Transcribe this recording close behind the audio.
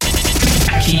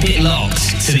Keep it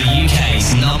locked to the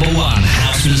UK's #1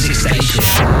 house music station.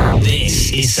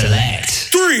 This is Select.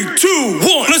 3, 2,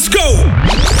 1, let's go!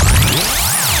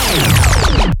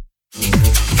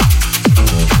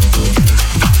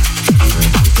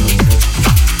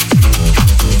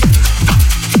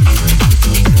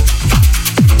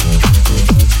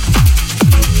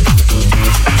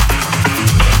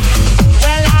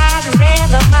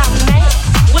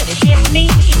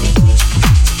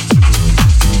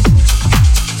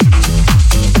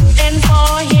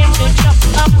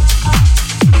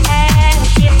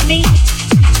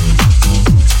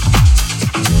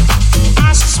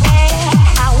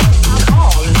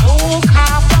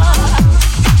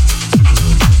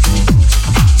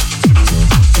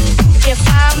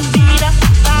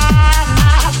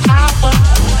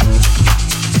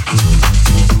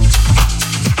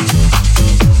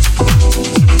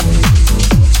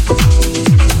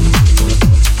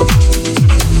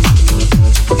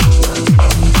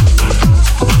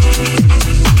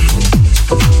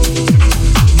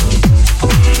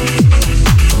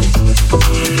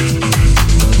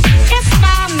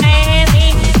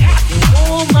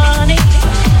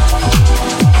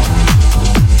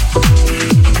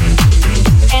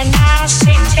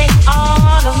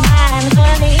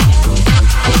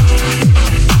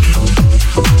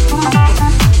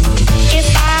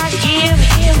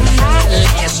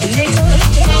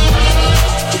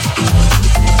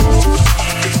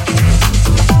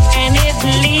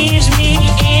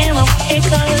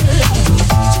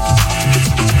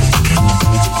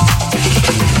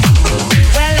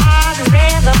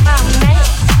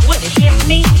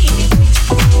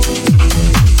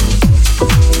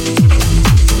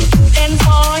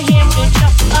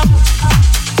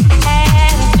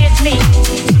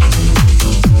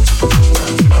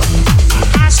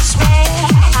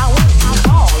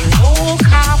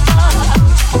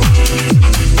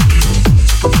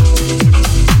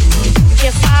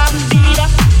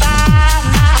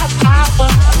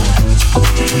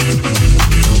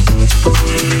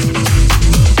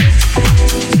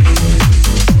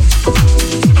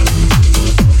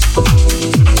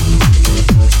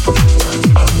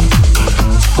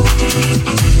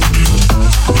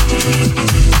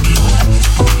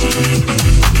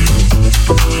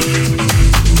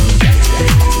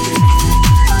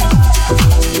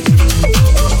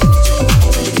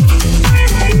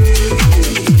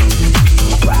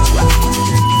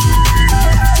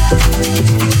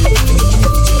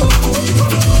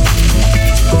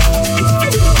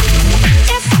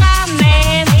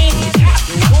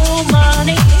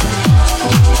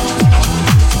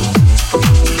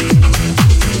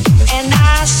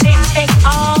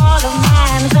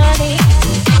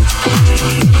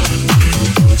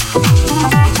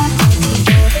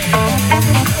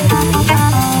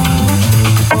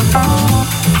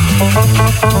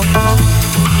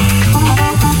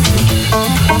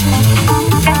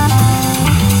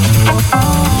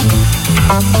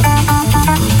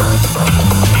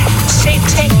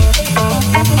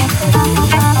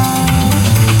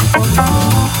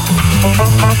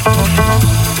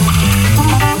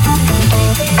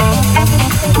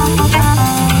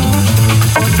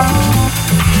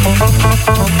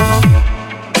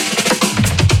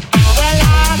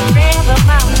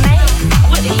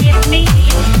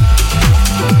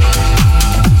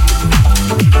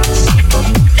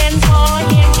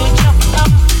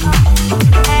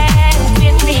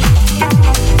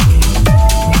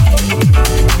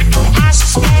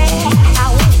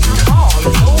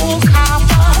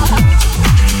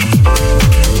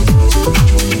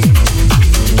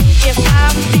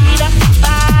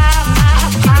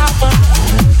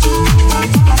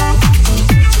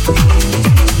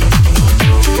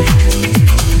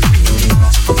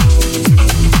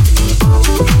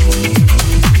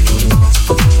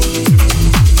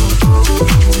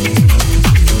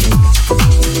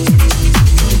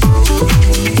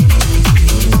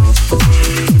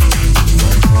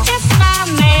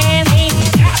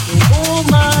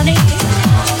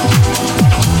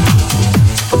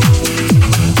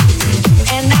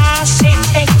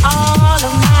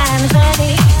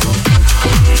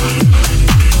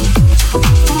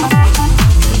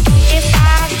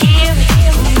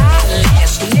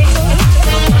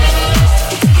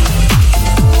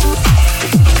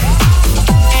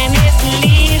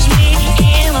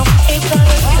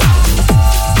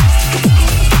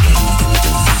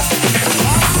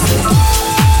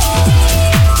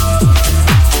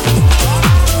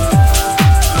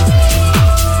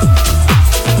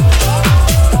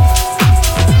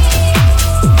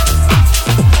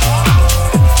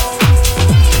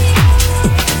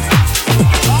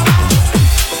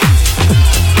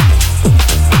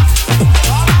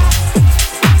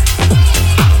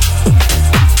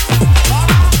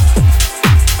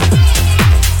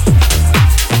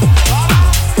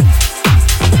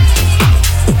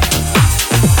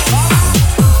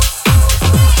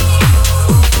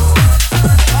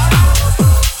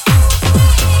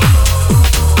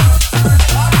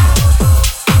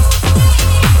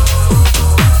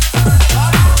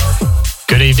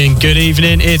 Good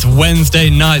evening, it's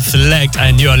Wednesday Night Select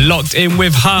and you're locked in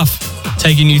with Huff,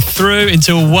 taking you through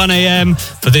until 1 a.m.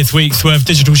 for this week's Swerve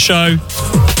Digital show.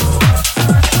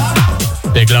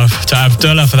 Big love to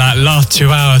Abdullah for that last 2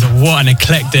 hours. What an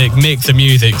eclectic mix of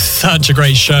music. Such a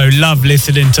great show. Love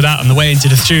listening to that on the way into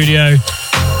the studio.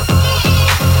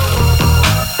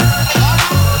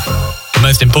 But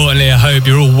most importantly, I hope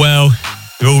you're all well.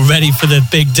 You're all ready for the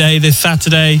big day this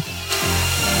Saturday.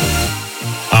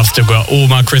 I've still got all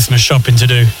my Christmas shopping to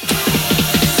do.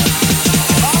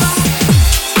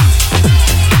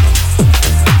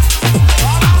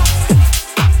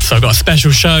 So I've got a special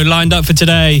show lined up for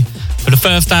today. For the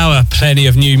first hour, plenty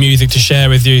of new music to share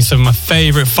with you, some of my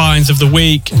favourite finds of the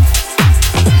week.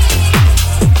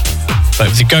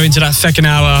 But as we go into that second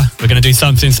hour, we're going to do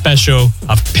something special.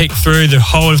 I've picked through the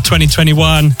whole of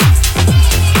 2021.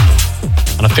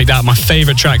 And I've picked out my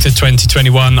favourite tracks of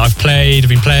 2021 that I've played, I've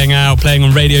been playing out, playing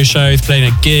on radio shows,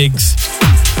 playing at gigs.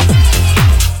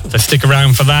 So stick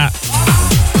around for that.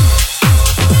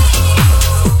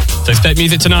 So expect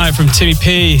music tonight from Timmy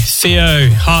P, CO,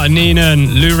 Heart and Neenan,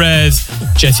 Lurez,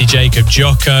 Jesse Jacob,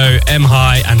 Jocko, M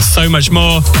High, and so much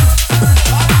more.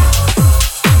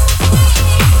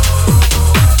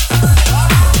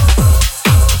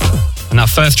 And that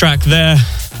first track there,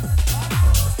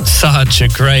 such a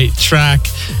great track.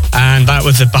 And that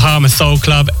was the Bahama Soul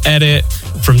Club edit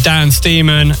from Dan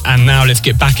Steeman. And now let's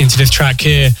get back into this track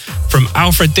here from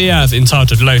Alfred Diaz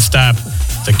entitled Low Stab.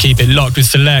 So keep it locked with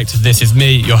Select. This is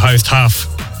me, your host, Huff.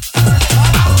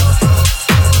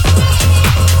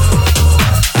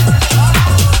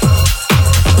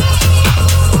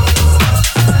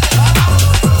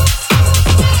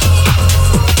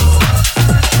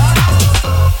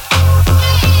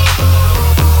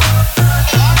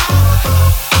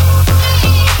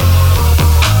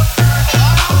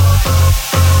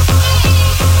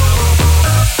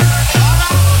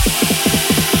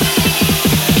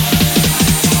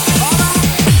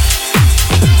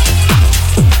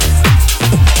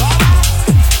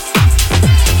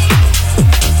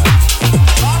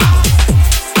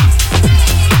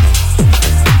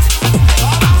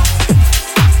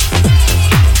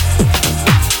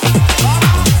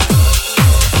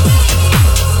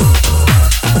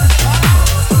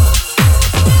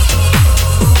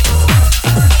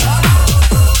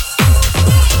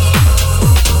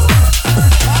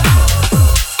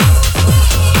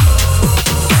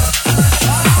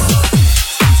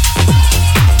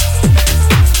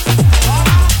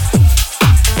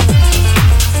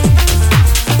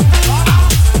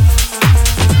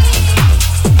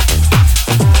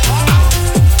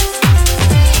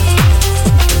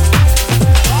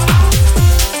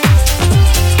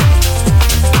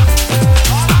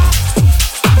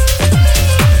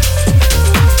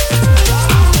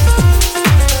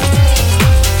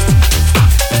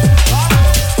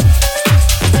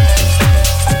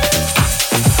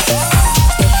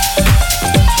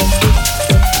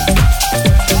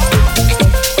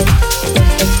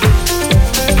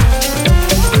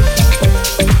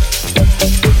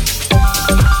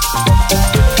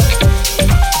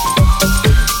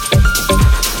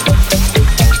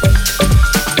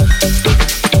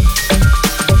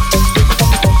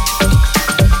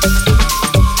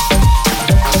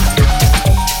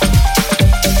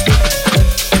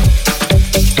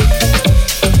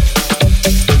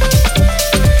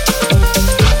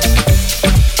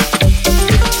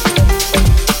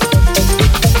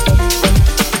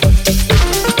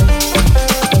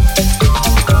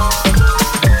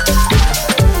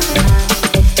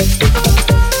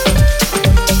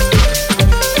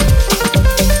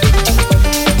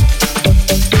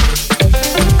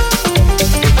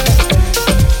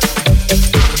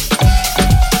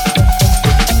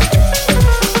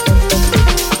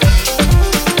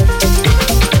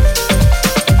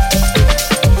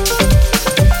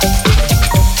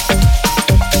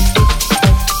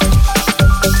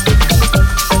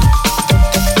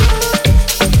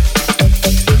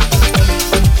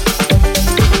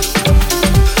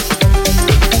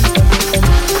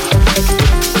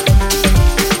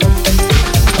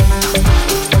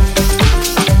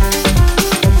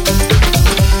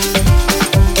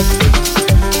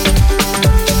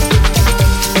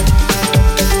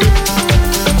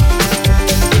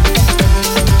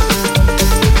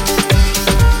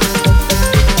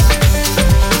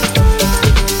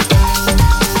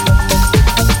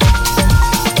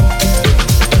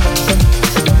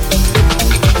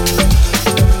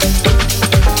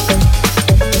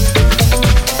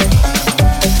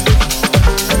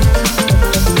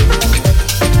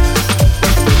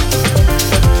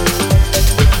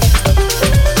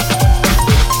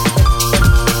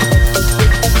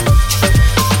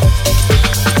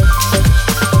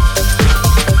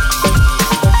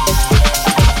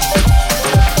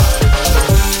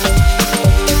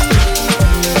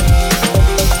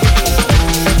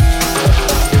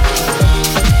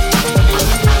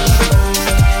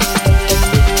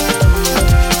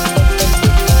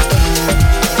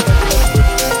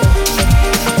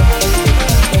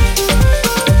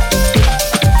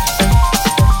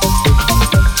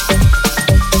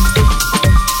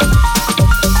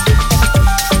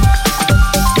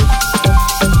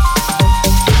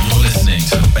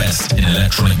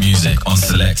 electronic music on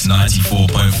Select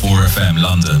 94.4 FM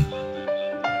London.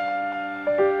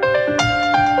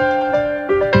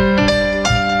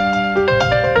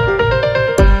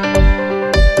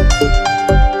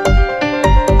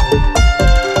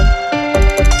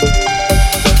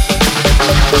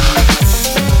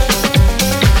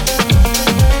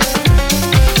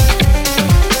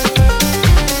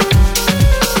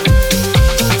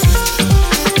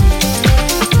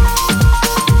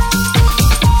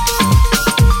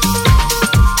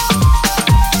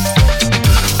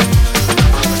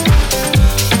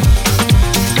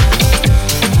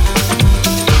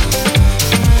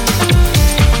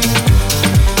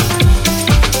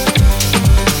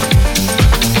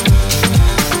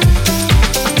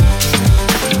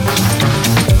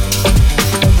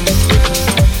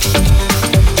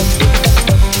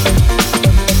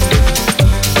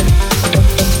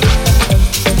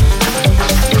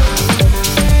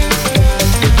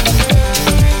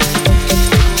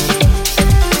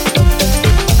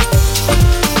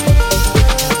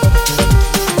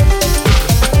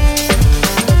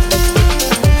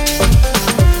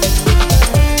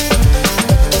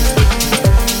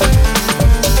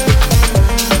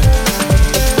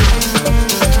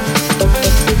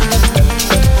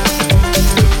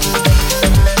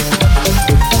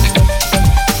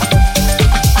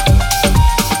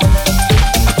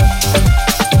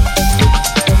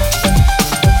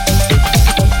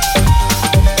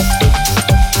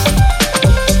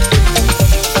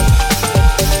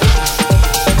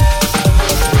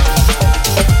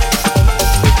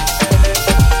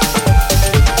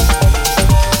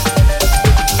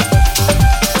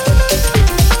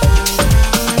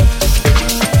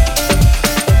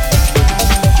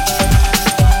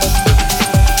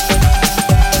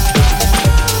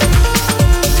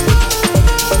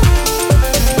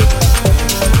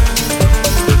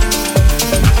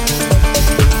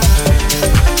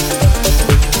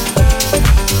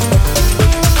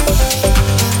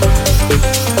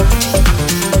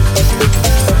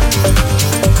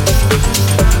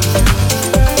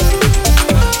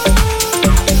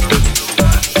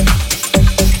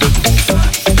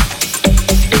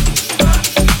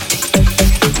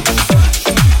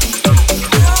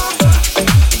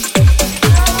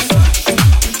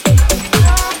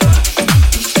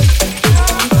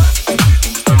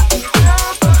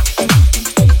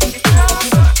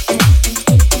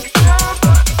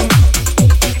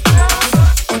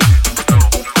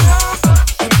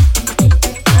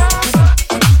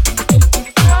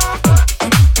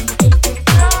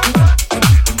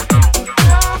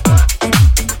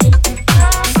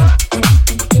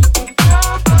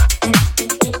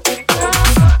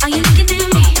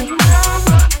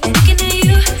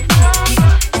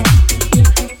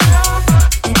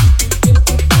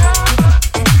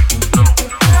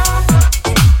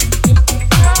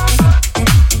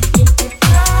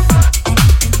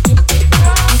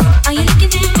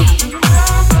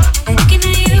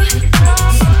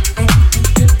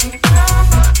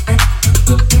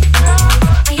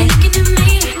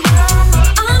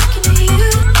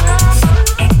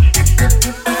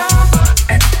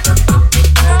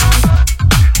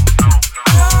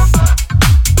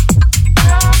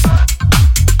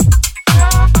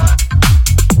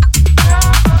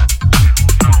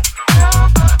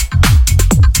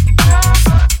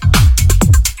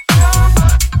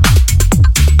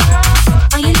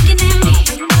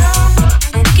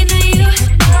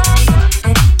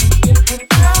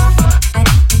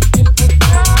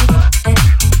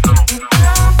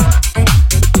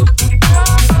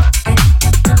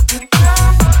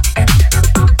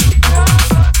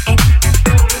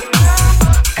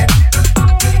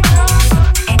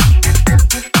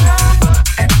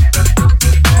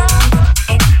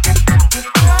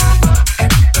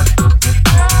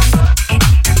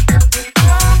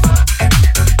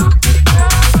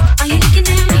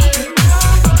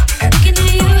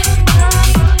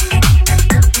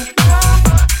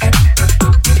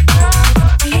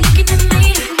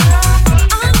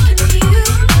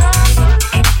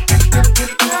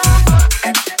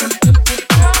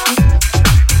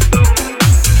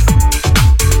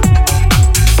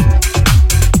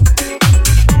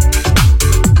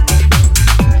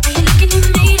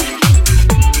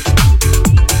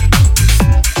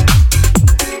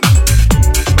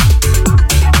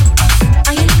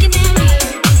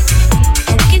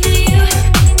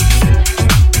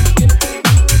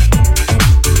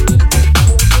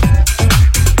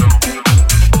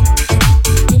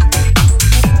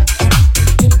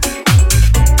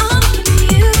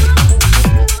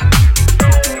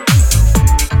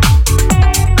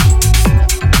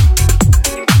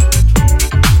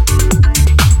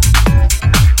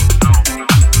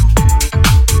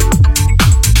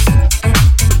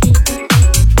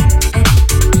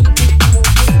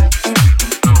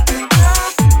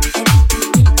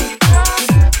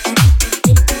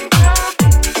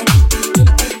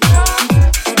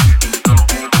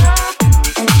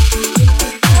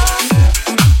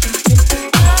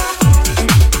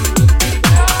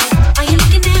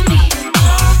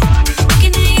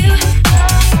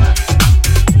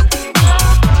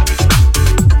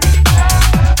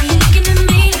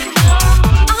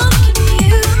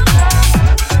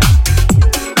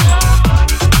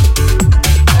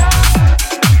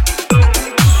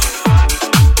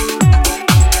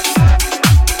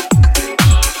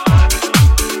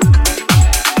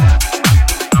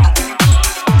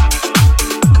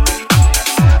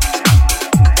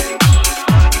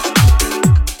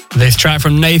 track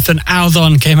from Nathan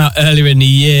Alzon came out earlier in the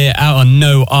year, out on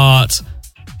No Art.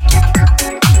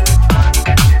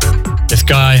 This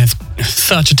guy is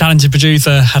such a talented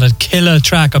producer, had a killer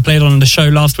track I played on the show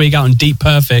last week out on Deep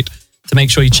Perfect, so make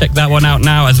sure you check that one out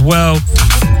now as well.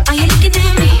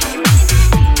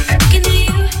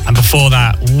 And before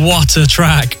that, what a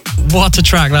track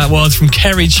that was from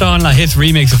Kerry Chandler, his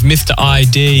remix of Mr.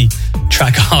 ID,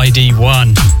 track ID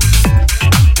 1.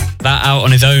 That out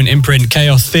on his own imprint,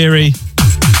 Chaos Theory.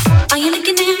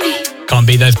 Can't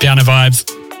beat those piano vibes.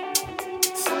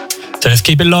 So let's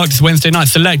keep it locked. It's Wednesday Night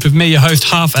Select with me, your host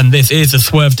Huff, and this is the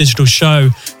Swerve Digital Show,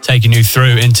 taking you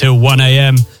through until 1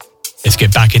 a.m. Let's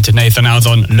get back into Nathan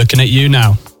Alzon, Looking at You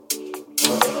Now.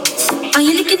 Are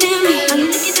you looking at me? Are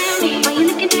you looking at me? Are you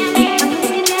looking at me?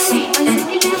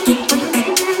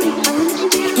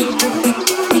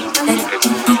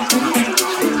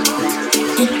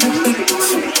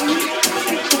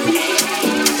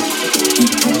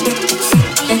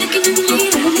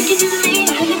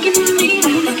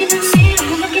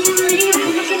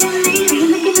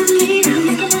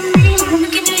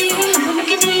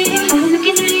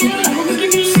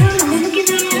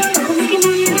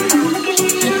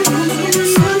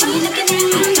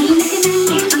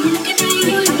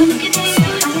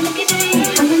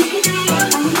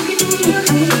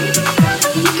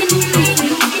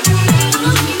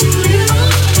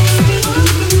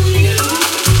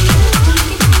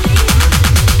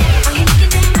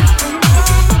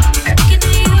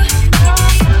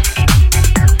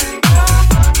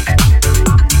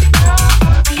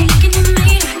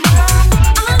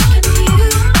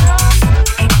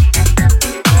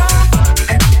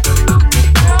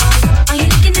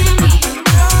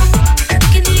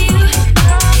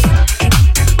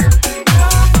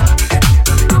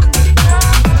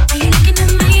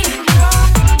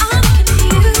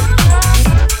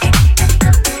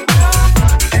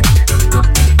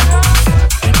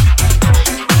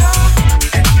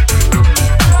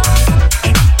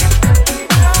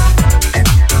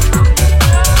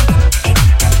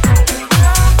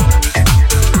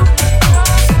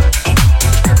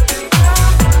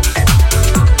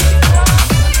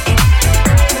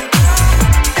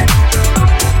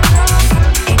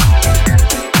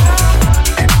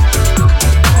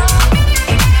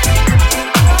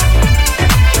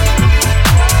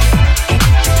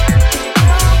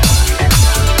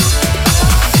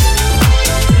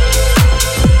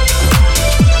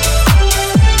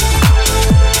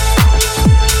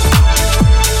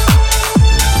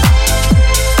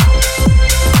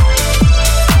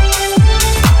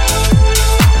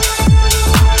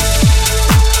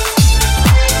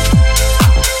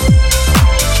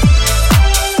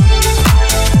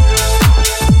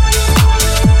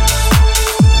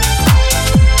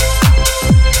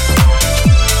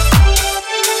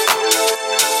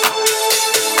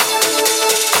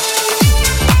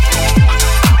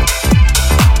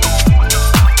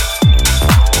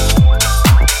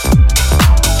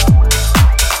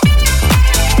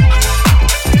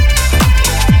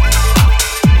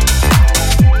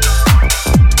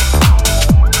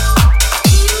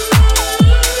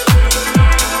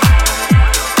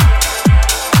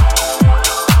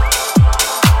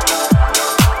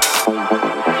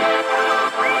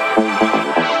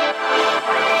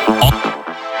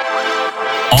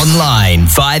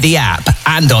 Via the app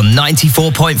and on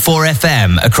 94.4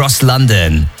 FM across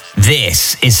London.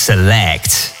 This is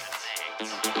Select.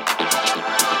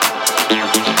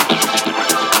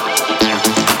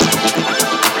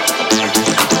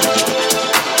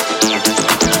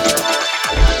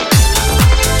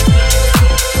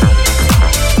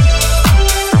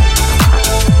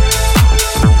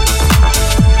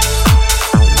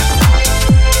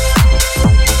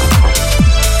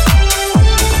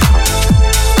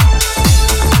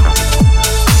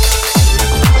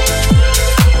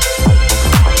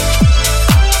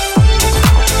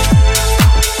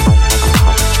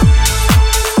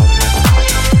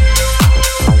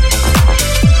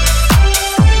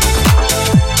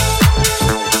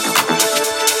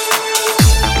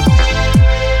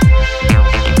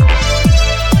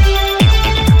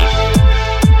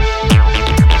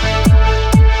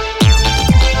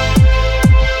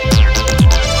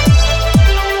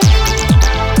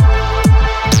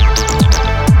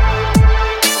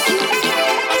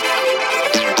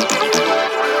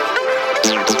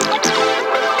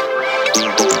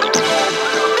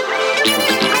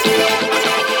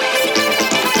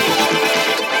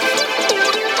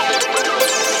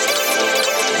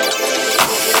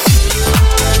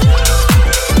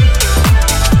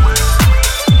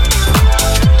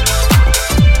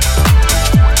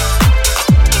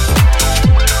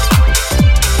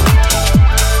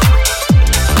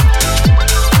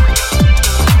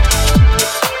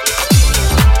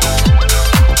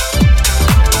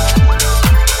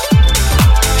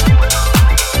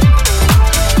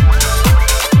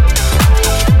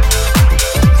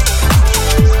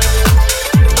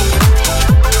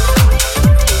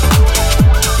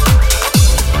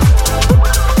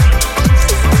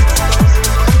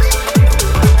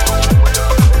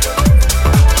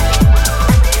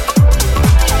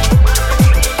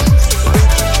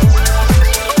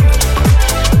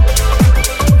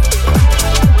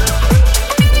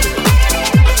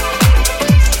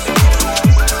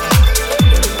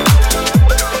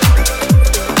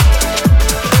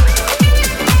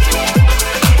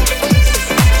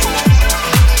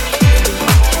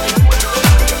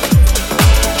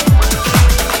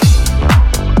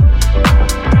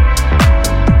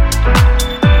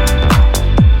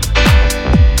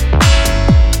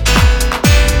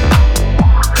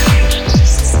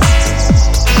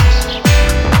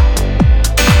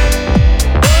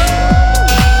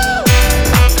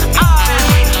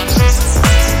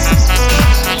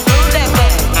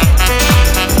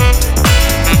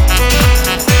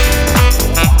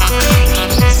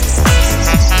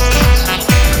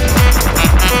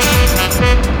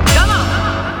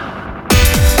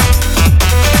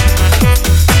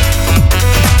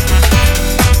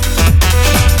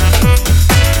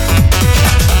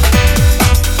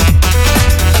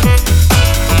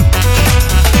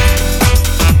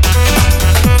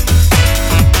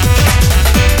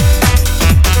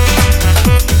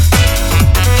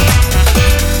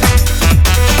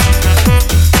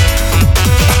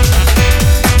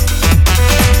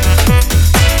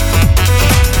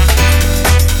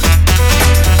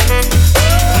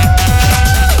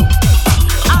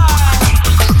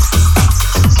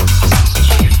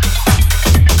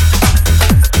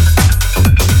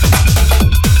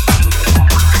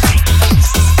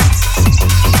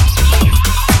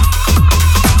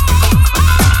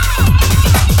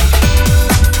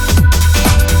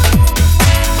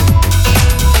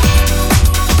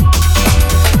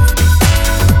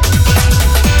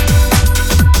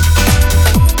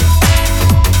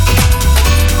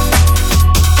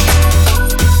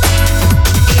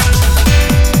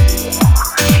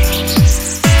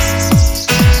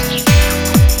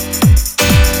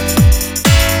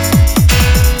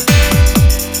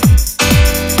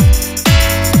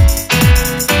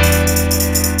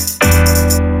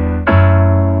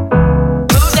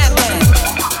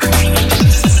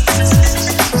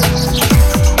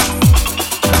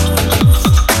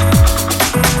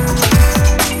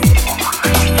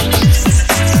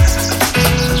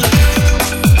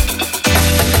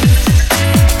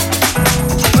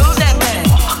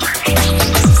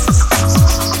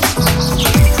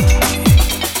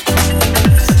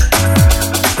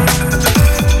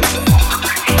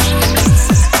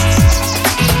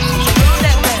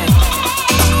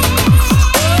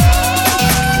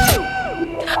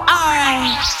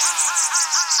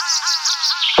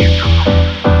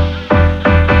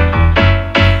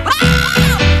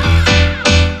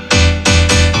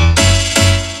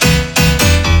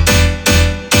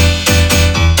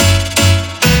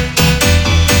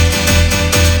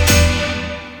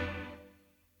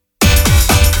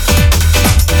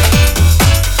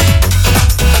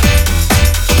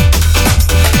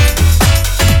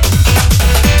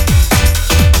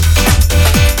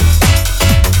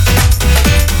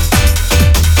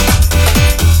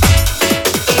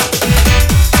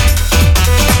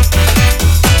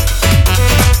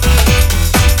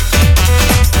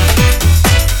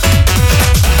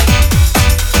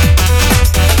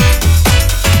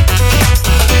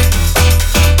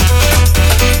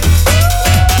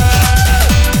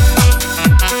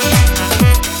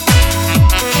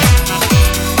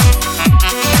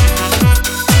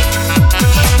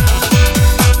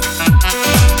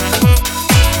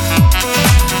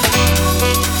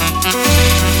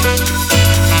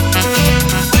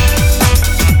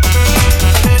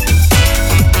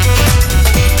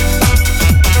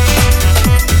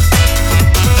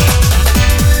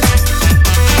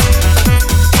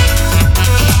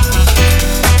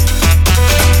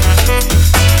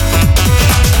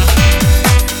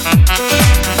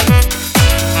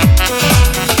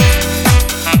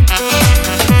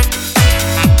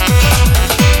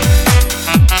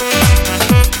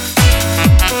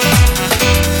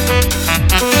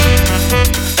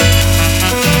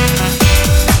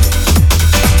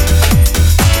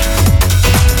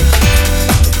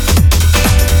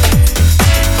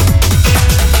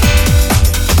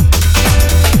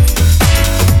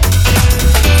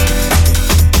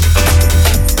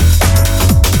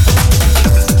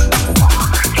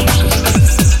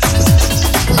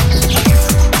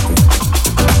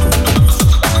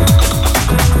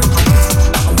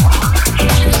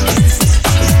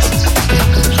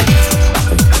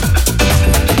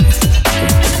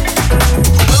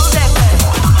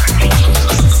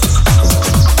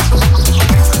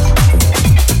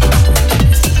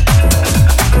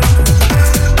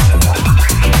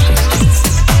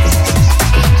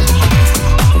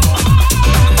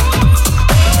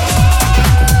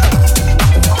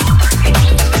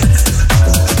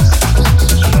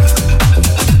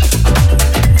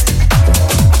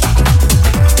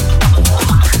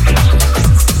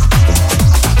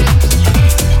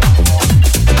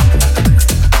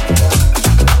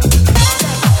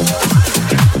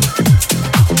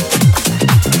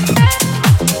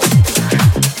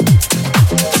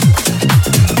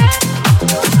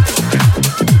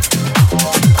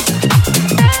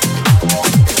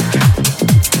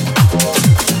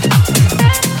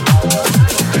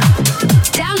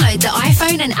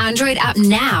 Android app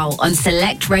now on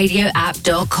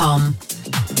selectradioapp.com.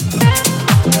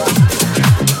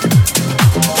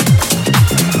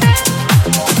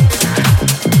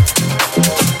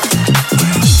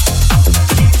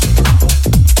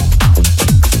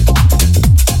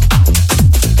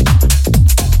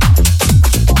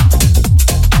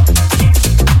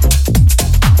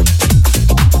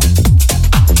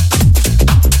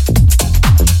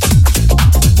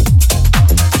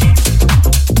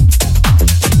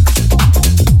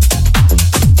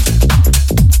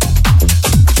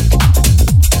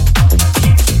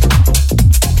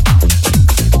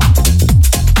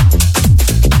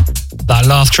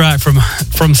 Last track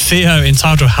from Theo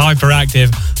entitled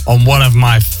Hyperactive on one of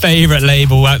my favourite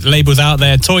labels out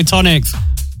there, Toy Tonics,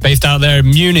 based out there in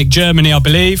Munich, Germany, I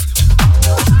believe.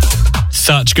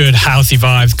 Such good housey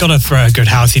vibes. Gotta throw a good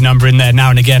housey number in there now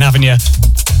and again, haven't you?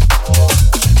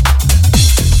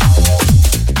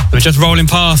 We're just rolling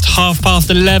past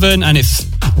 11:30 and it's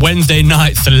Wednesday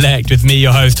night select with me,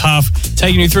 your host Huff,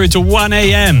 taking you through to 1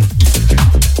 a.m.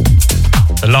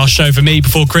 The last show for me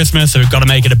before Christmas, so we've got to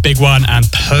make it a big one and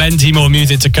plenty more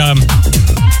music to come.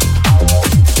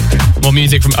 More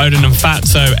music from Odin and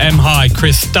Fatso, M. High,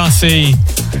 Chris Stussy,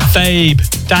 Fabe,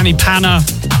 Danny Panna,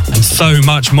 and so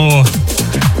much more.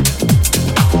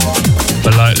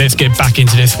 But let's get back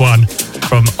into this one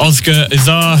from Oscar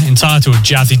Azar entitled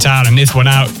Jazzy Town, and this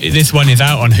one is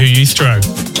out on Who You Stroke.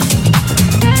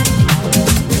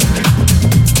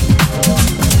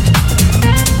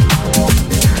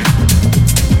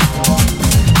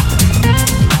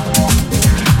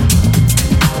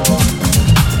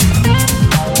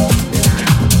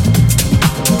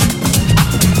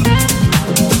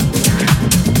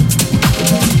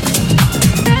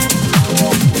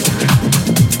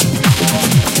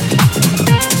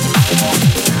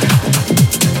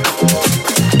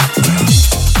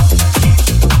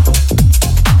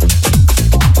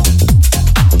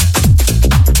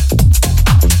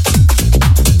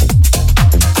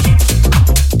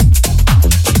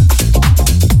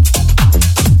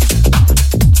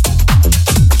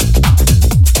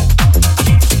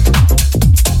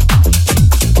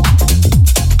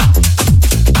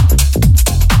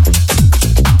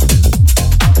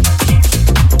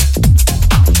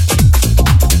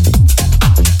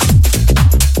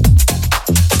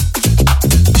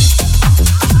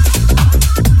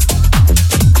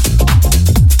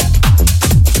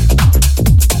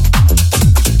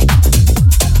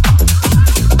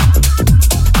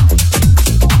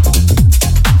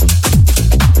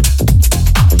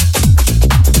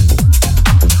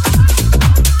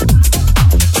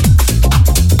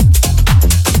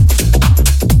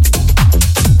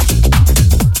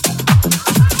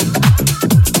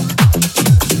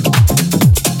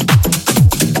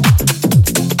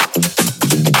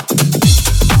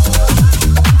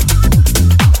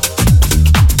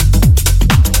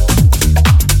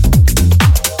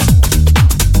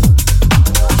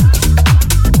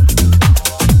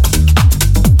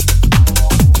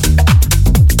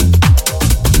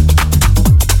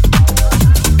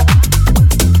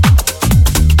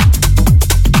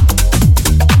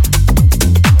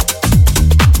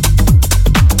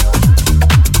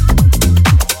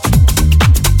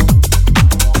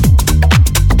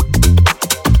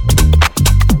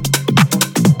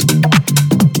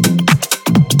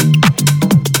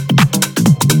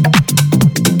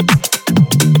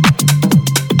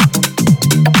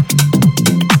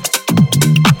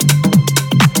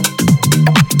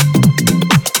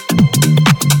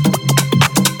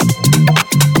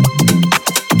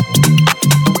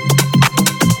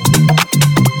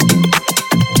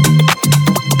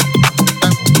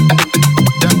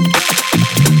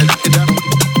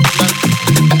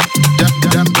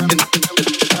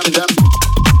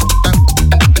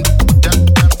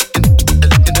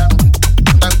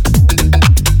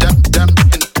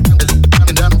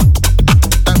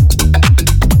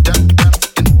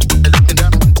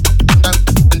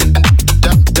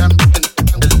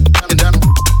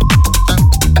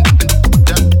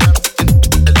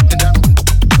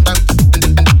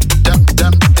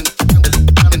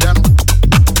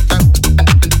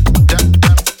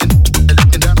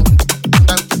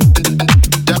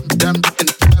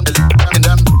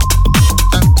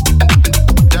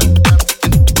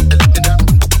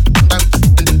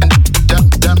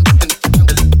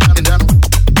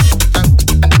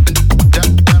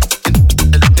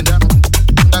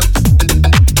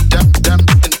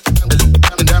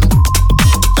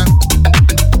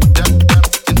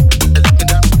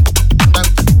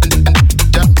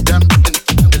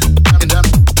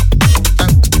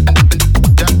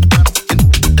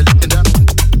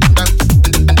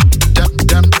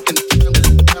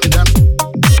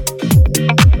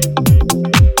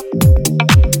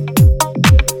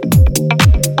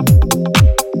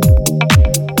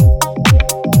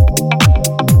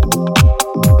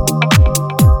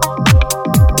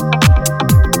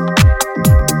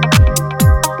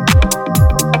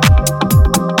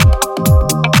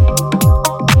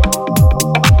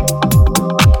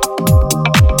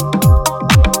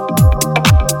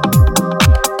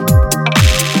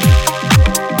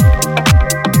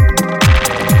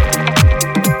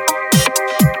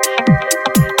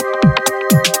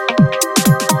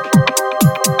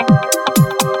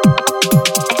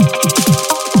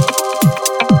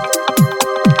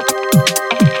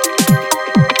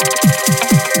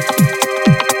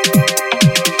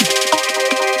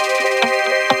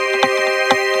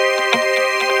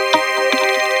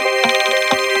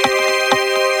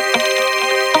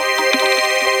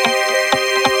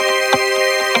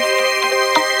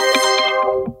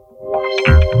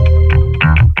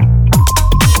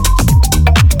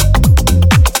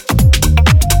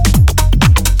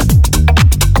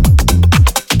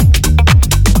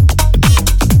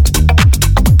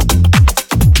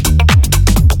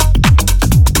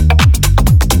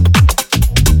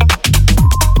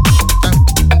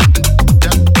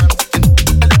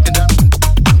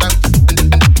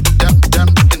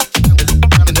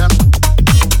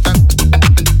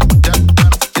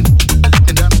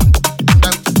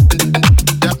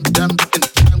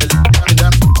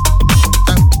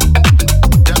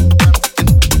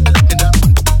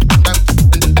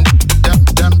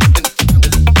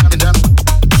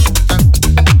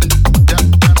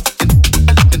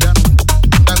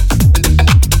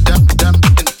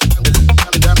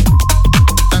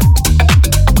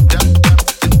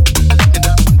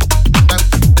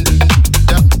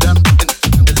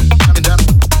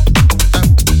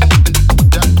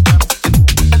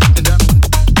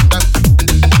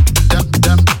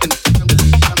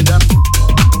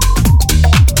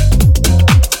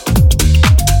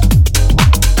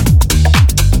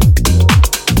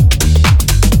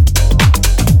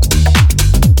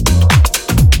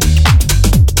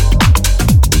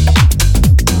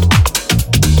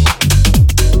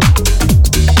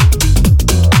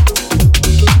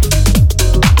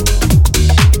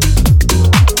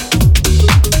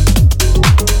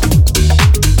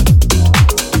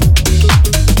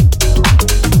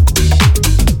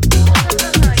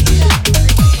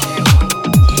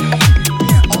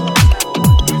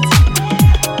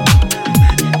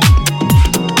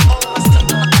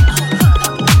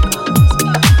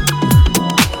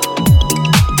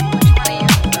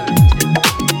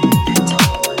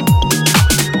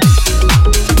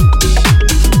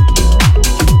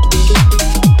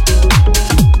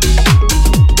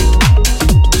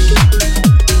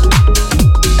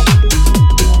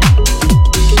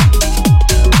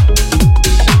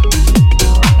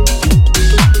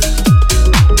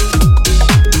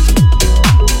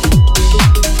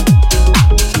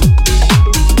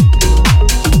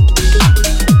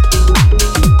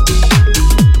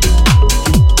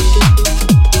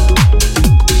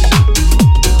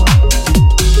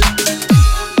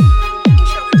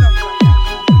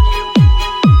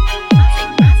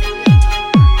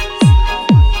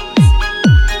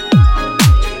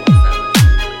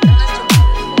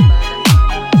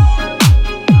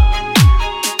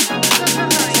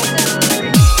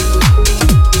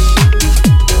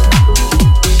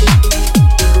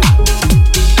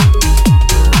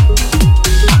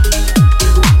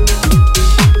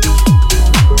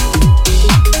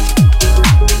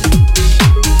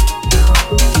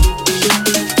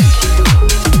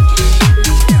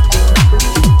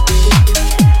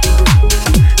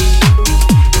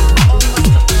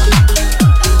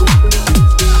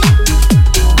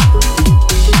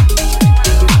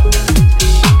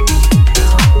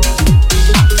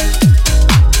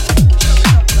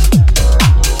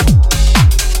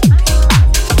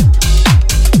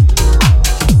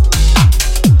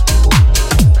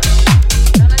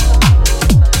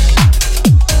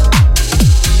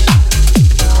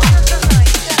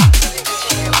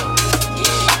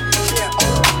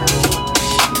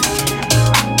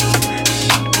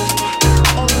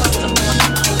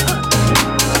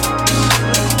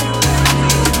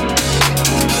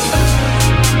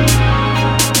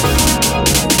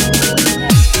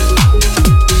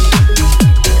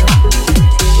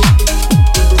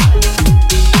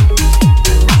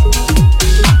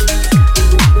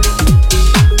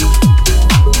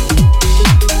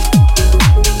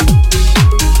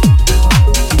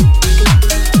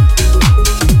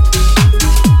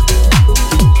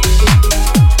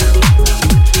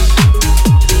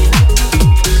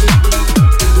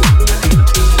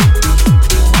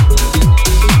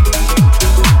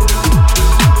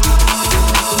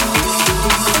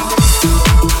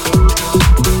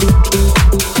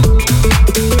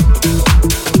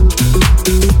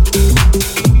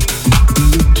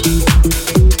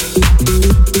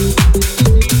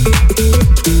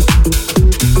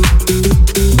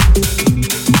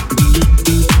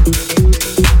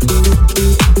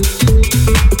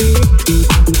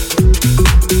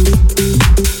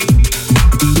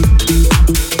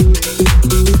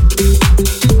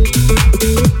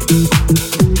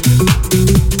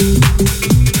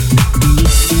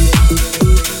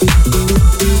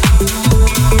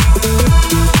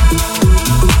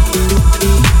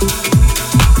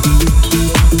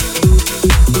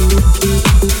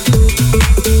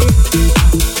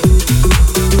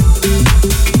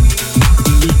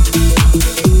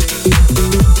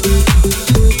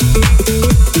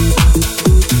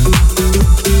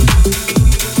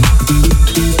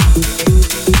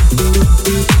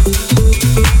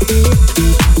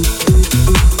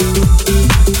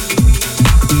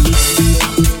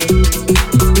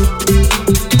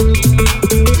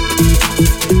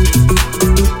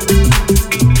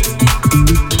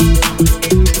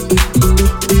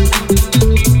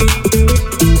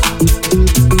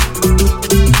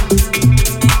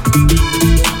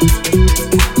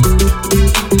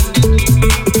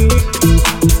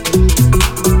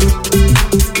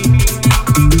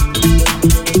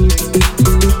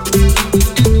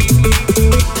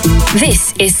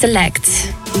 This is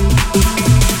Select.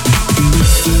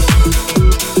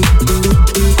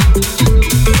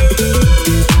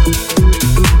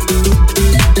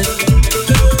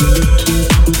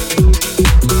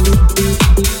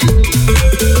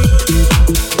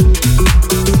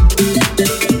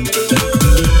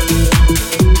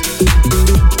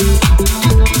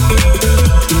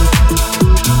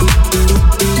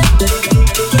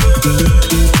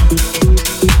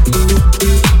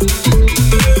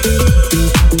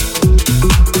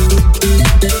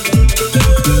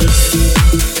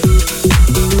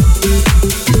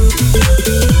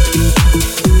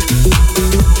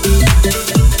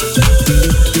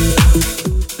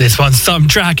 This one's some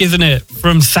track, isn't it?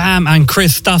 From Sam and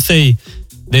Chris Stussy.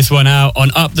 This one out on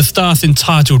Up the Stars,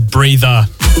 entitled Breather.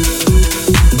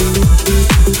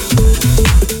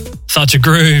 Such a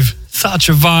groove, such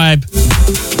a vibe.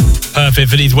 Perfect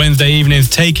for these Wednesday evenings,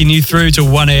 taking you through to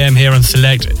 1 a.m. here on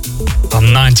Select on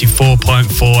 94.4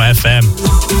 FM.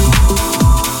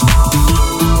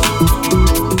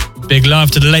 Big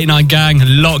love to the late night gang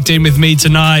locked in with me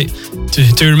tonight.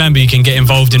 Do remember you can get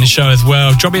involved in the show as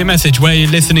well. Drop me a message where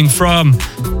you're listening from.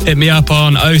 Hit me up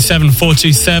on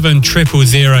 07427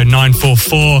 000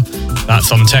 944.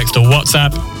 That's on text or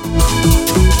WhatsApp.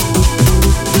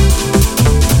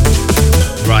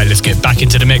 Right, let's get back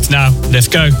into the mix now. Let's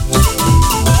go.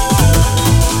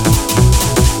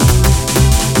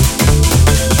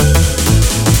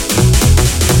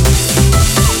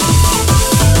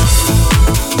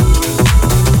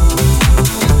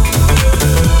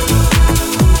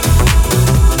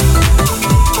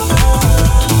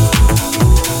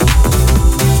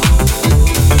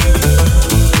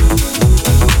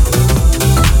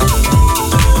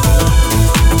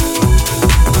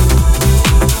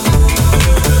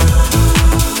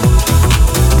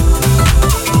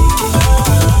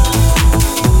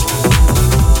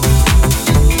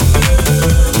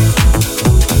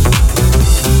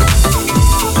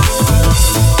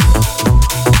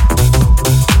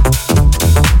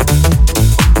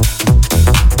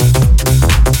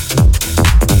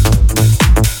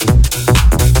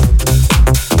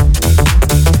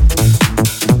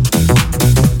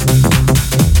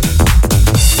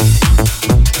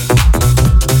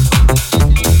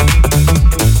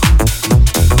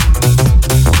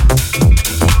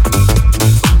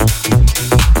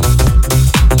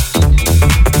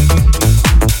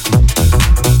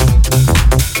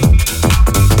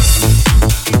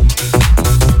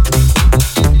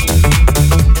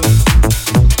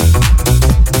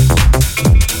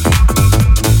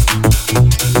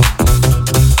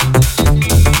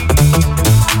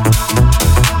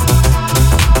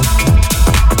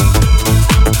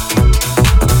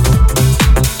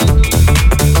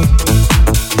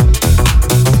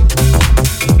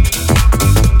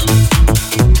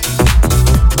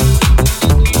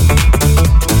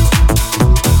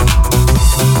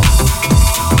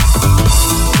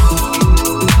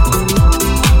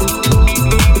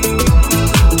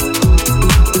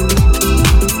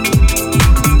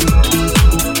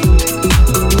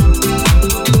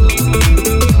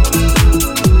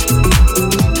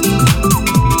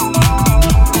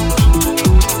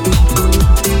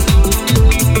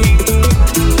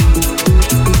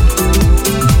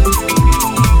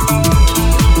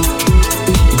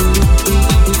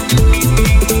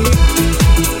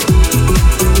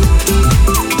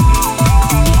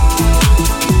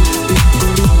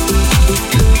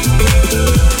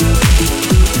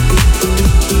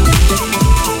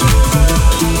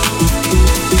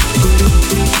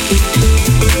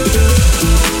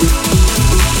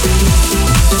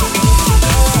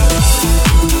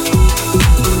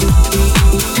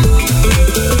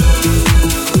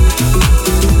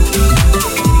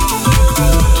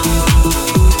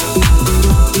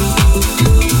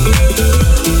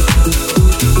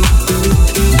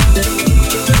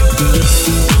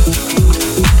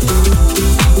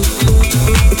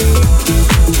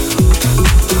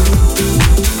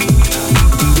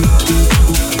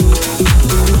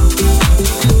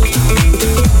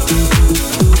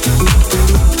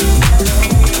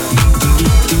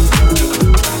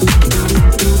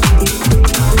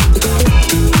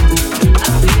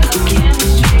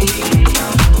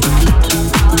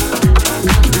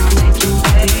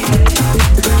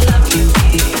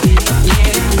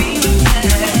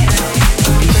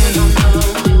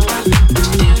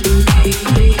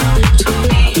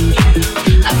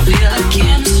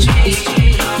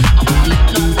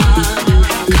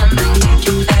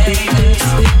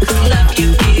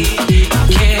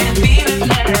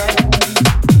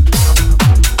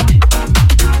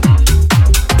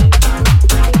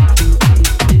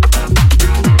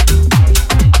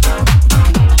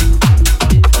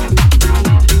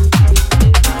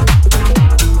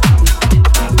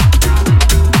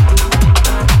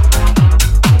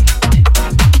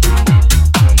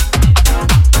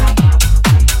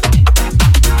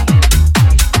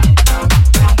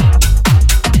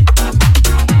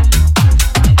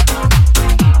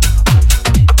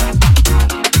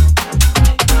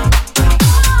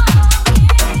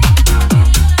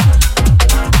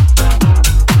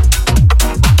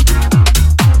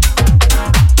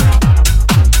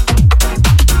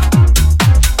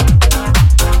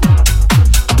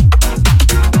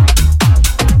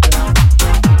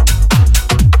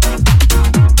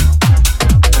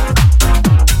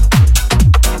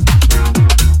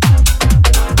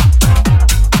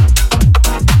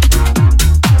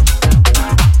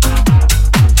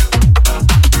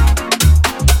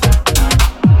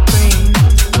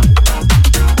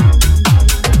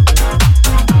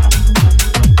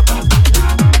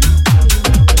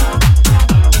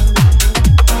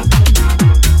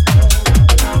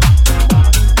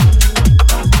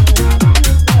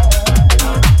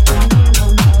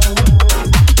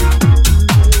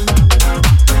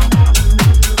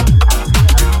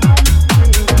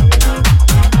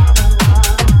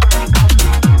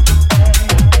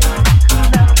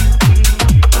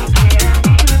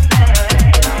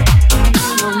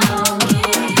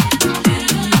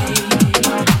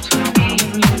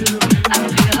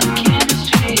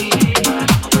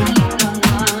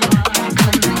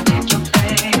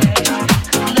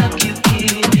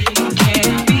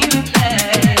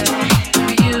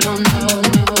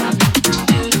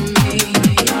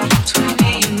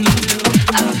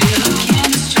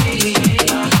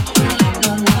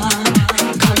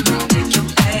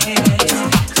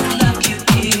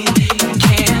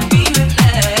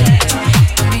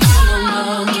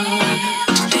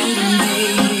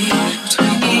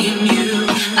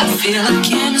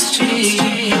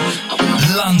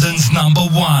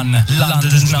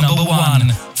 London's number one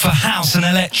for house and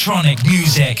electronic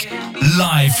music.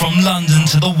 Live from London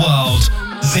to the world,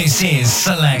 this is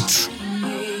Select.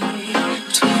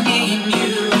 Between me and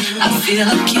you, I feel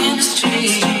a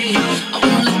chemistry. I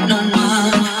won't let no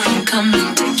one come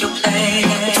and take your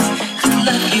place. 'Cause the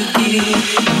love you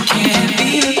give can't be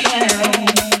replaced.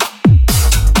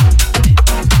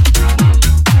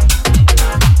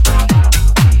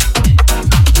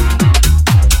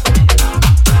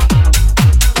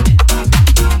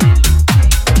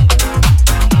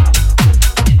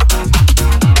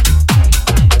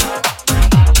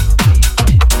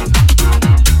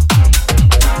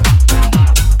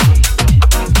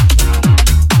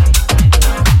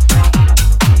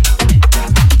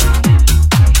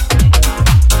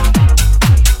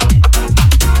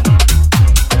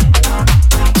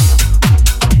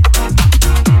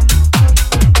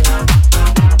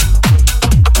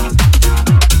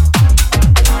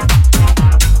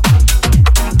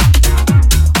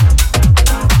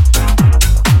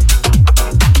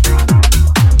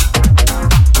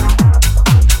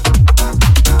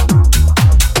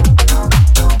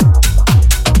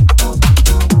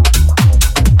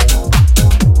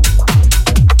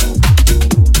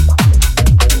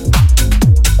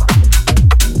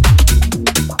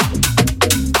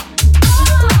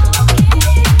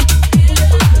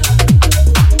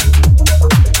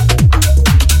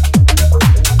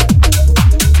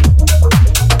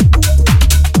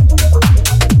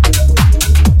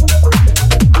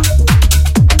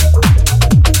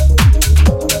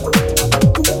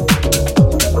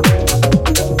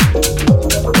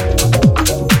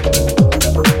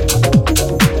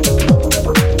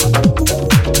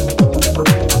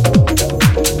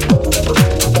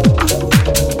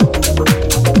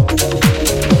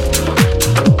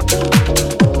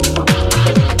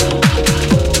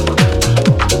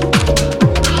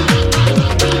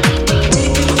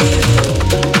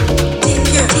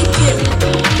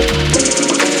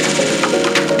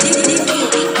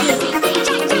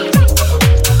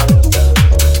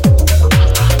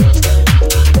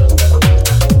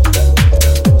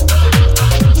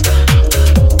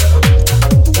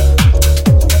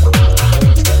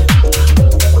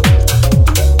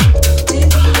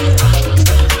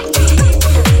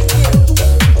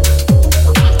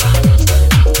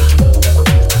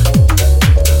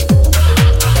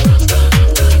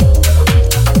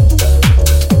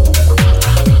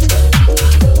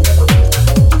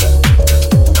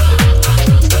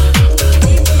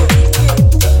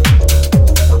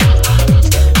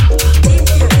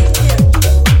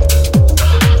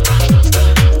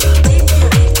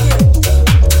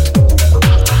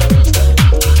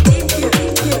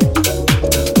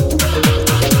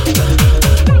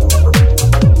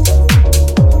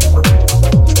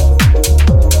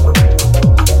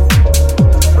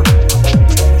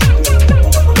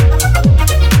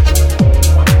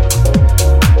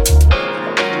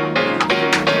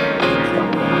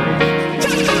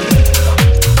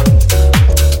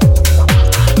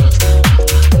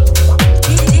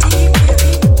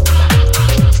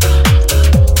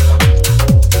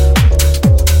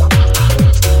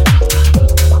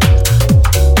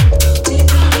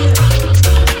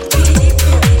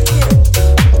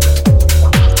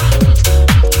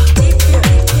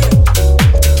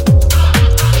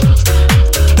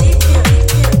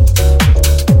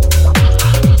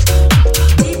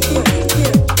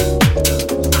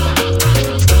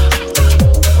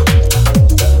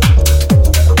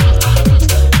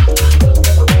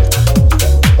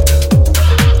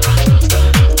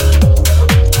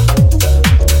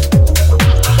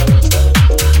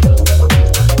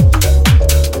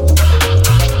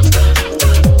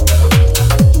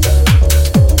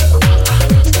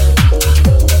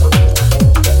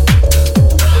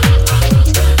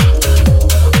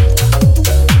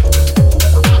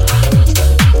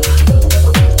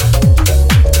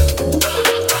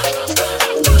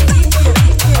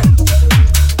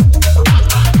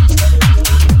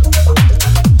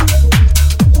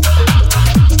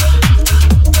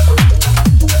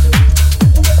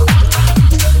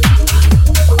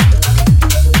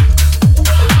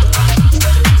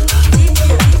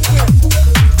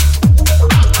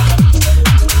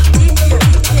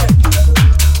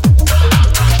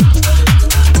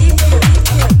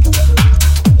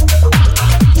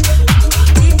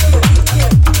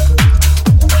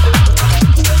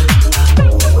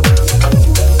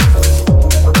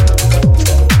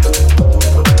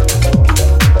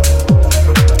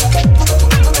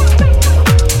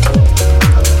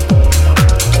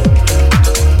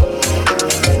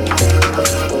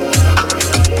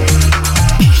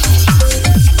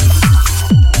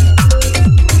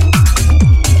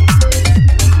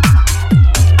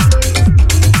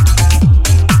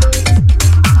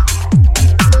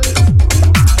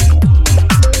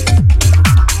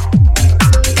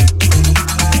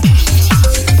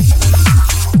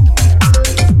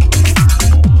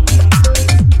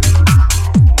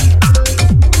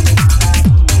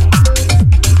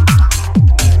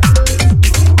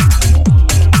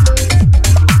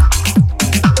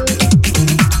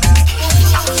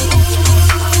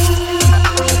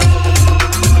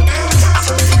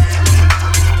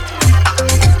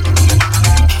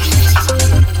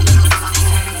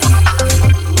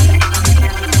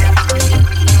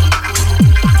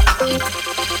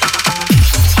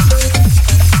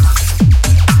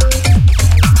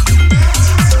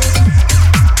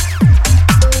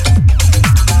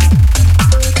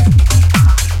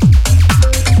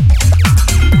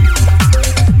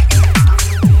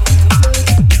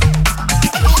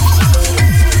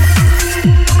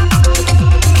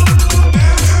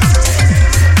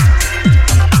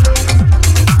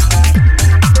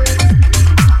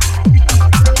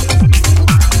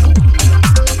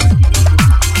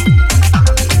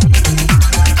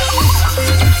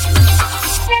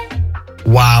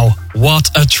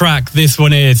 track this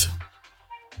one is.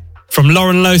 From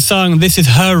Lauren Lo Sung, this is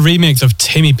her remix of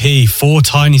Timmy P, 4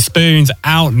 Tiny Spoons,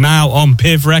 out now on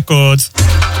Piv Records.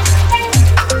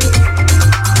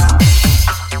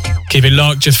 Keep it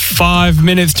locked, just 5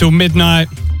 minutes till midnight.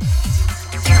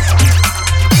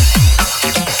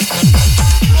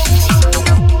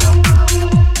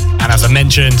 And as I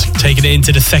mentioned, taking it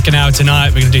into the second hour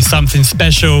tonight, we're going to do something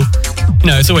special. You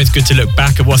know, it's always good to look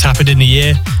back at what's happened in the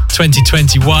year.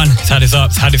 2021, it's had its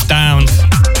ups, had its downs.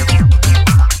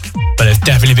 But there's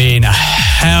definitely been a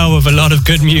hell of a lot of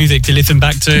good music to listen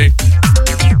back to.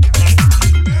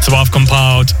 So I've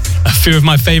compiled a few of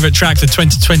my favourite tracks of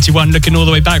 2021, looking all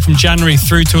the way back from January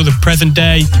through till the present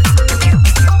day.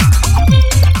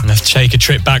 And let's take a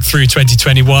trip back through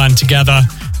 2021 together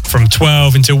from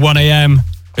 12 until 1 a.m.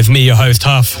 with me, your host,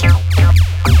 Huff.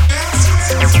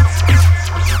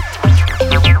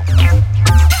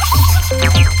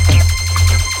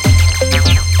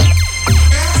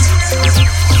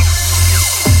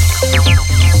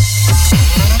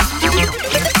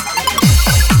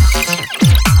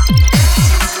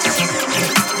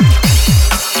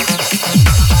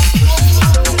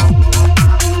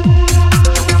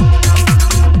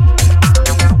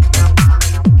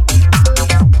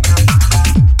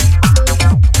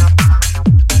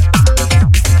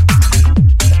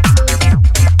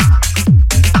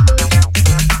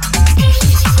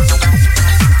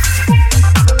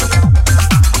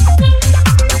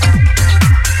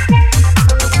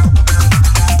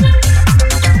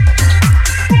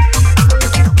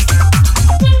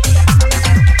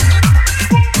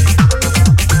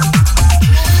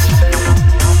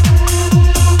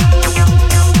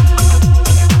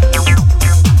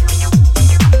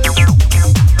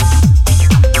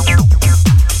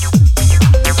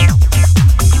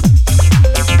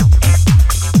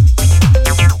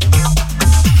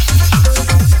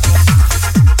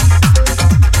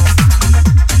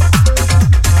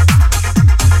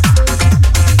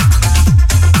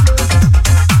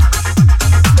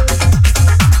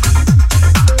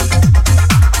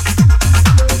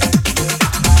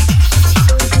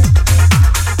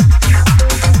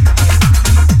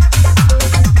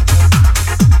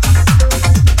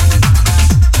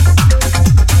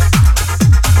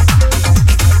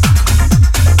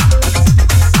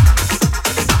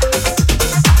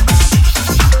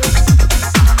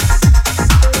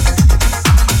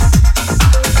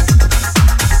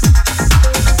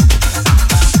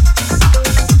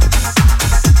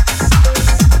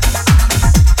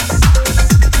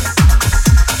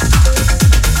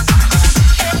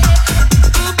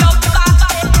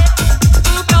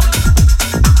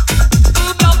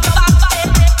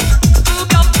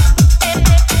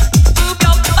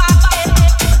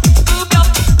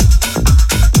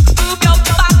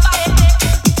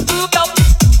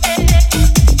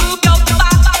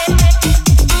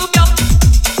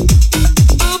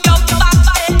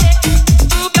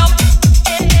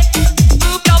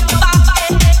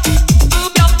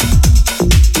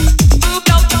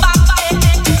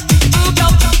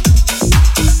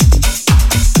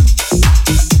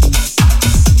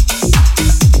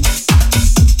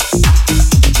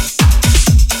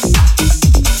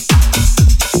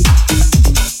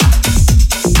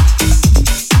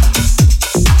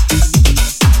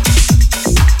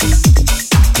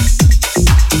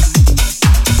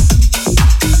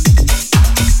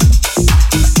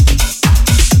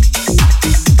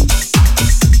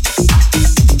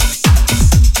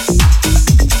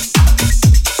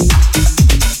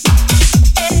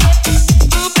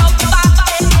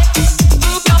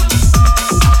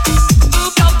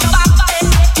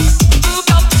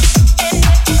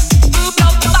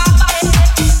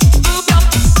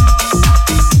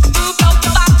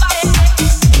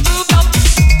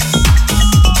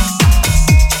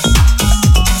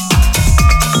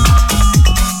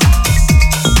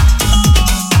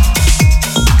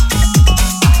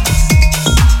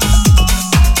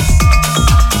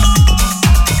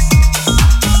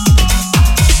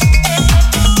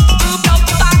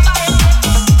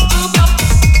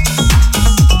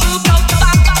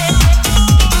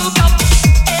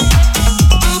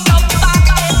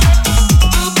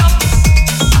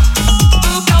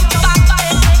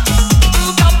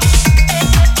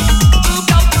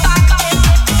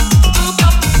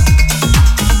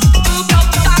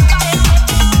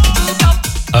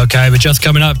 Okay, we're just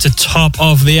coming up to top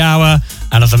of the hour.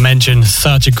 And as I mentioned,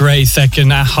 such a great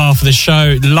second half of the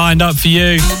show lined up for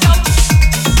you.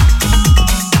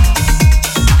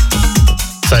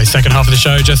 So second half of the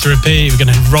show, just to repeat, we're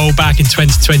going to roll back in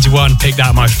 2021, picked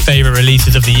out my favourite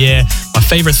releases of the year, my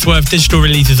favourite Swerve Digital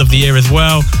releases of the year as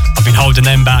well. I've been holding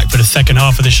them back for the second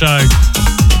half of the show.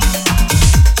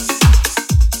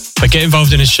 But get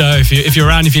involved in the show. If you're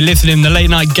around, if you're listening, the Late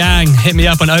Night Gang, hit me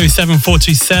up on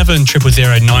 07427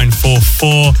 000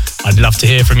 944. I'd love to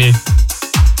hear from you.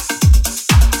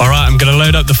 All right, I'm going to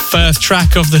load up the first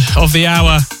track of the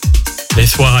hour.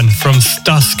 This one from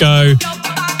Stusco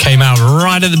came out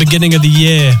right at the beginning of the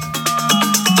year.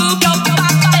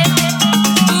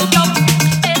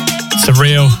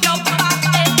 Surreal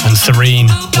and Serene.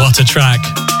 What a track.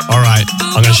 All right,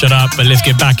 I'm going to shut up, but let's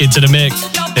get back into the mix.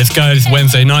 Let's go. This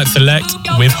Wednesday Night Select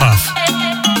with Huff.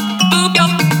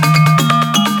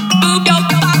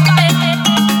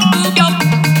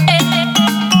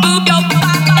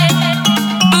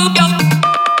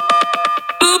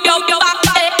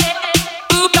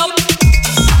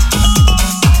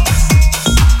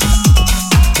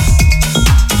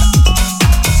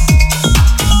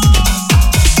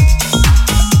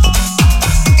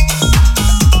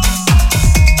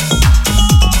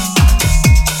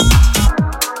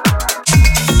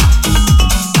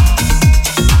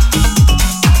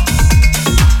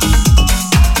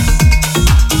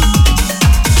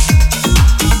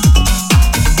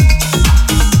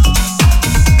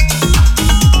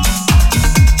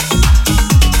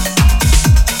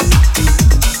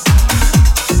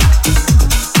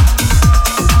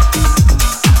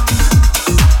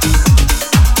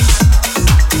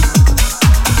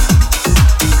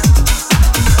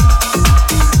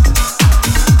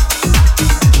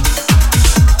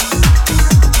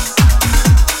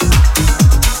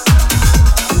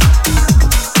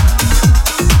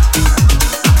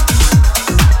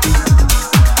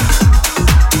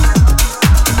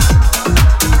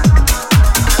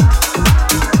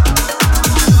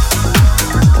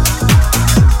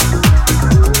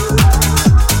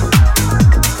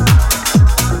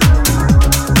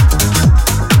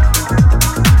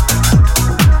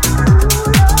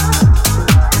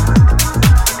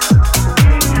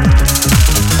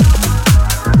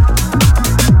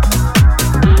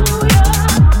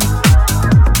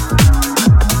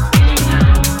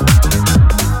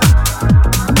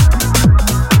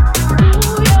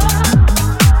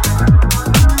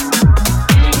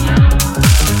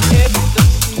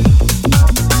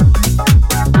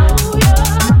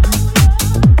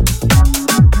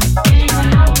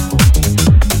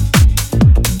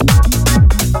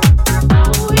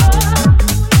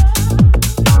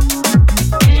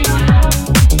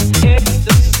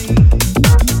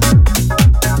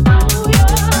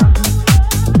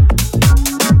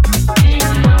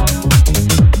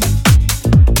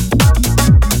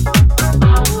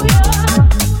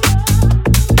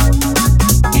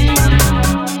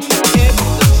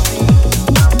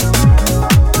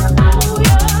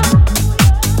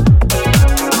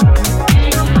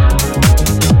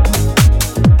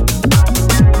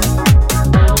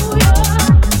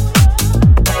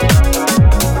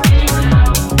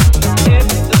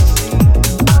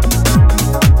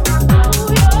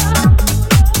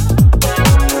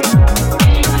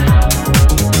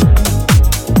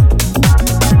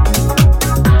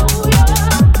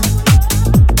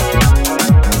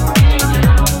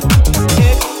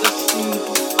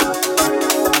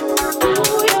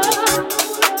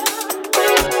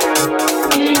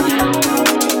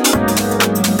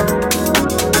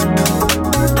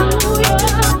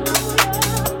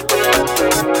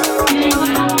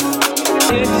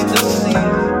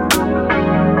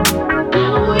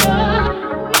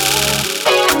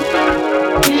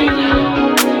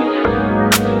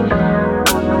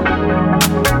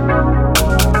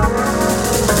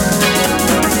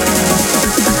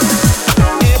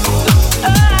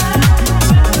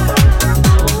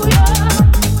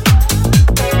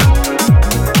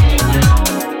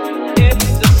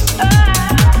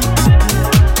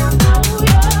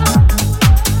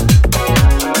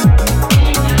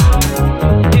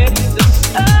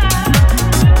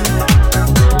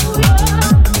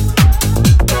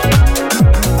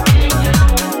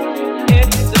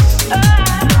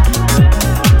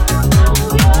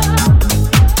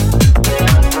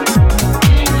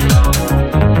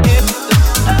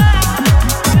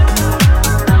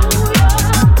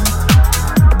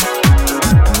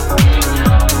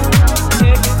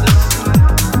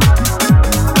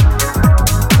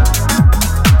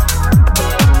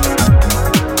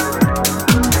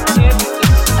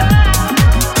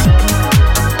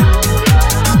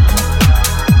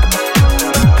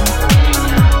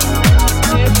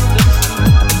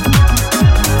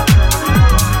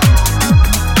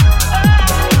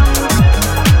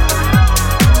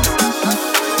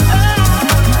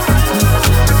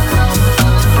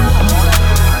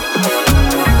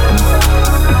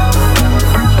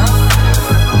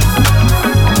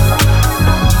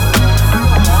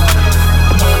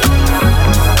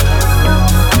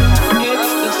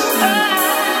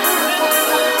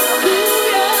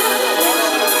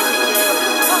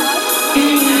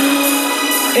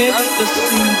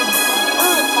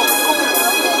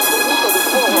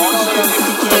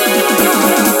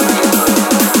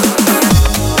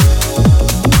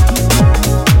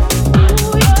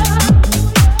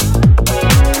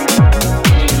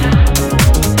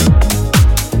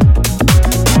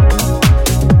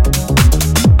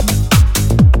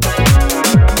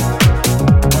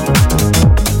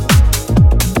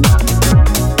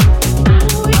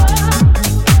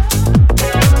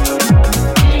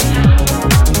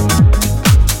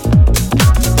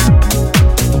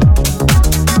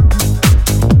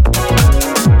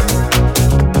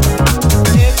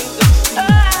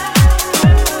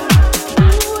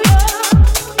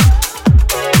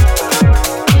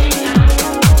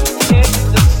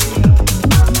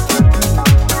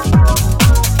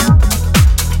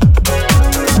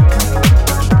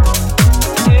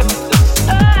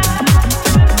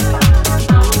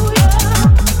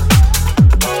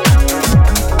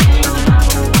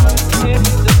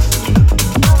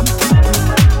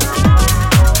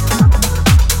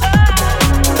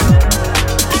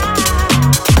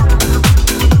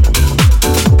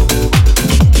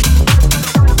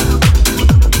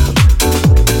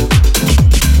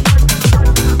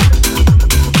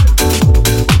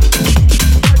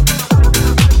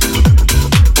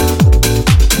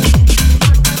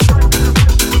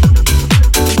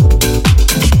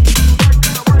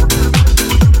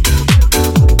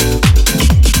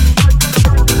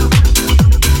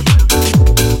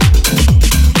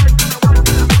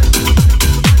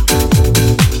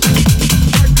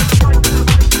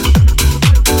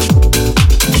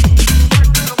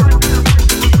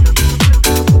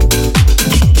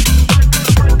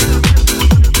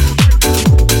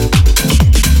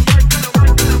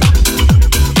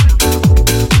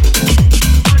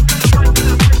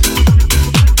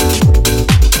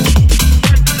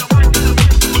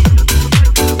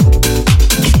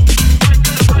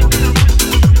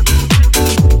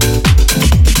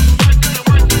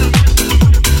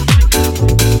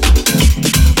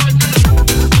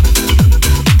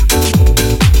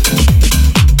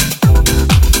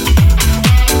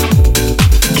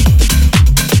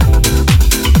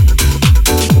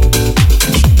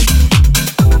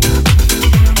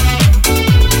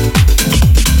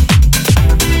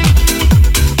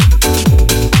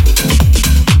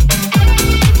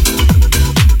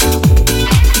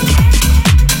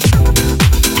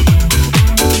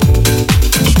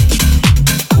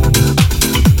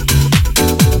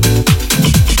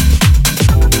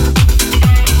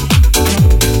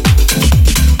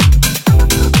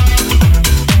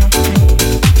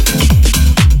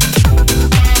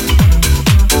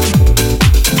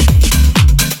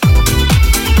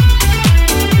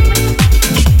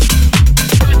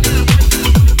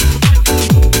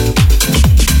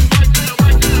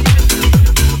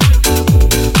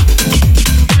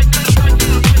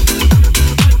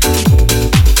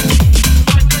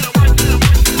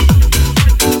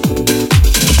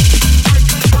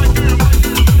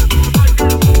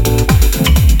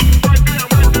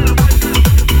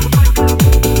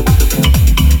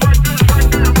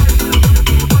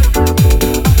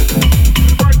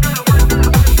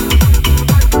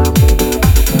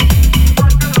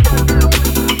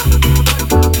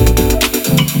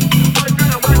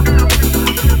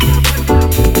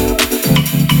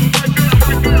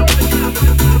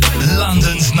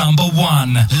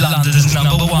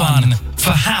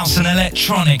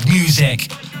 electronic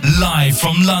music, live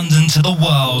from London to the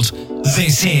world.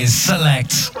 This is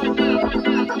Select.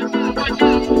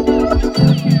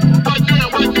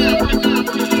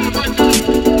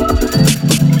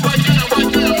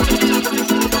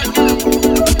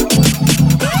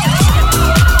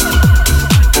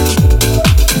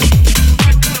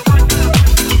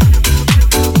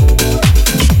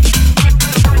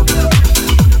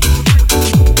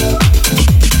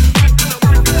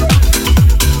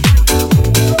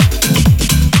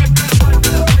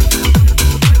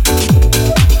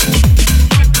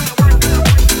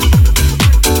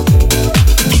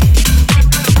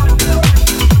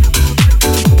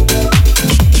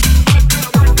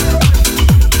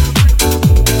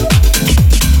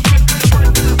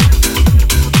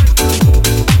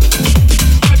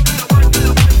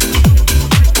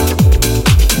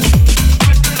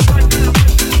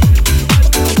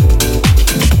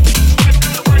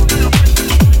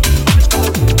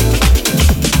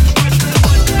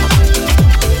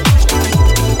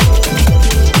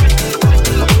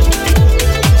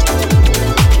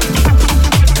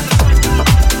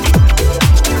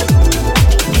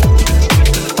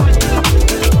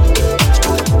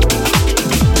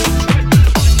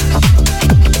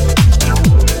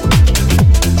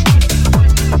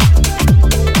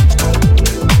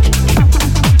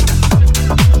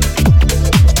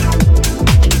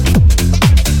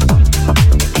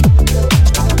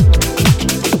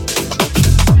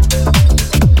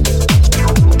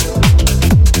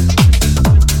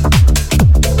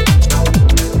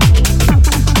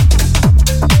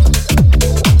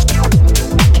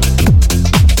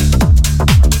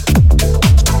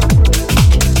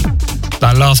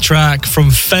 first track from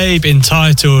Fabe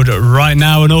entitled Right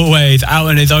Now and Always, out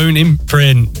on his own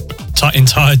imprint,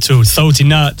 entitled Salty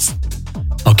Nuts.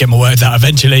 I'll get my words out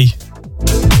eventually.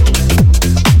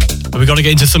 But we've got to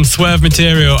get into some Swerve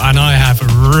material, and I have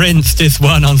rinsed this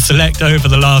one on Select over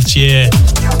the last year.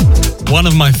 One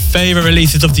of my favourite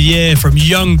releases of the year from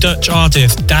young Dutch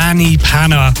artist Danny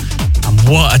Panna, and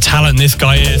what a talent this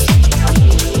guy is.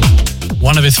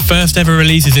 One of his first ever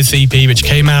releases, this EP, which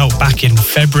came out back in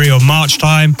February or March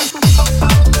time.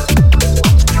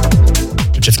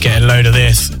 Just get a load of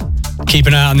this. Keep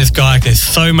an eye on this guy. There's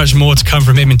so much more to come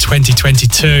from him in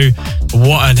 2022.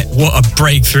 What a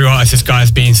breakthrough artist this guy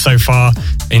has been so far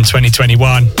in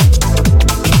 2021.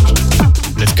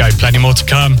 Let's go, plenty more to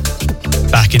come.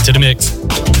 Back into the mix.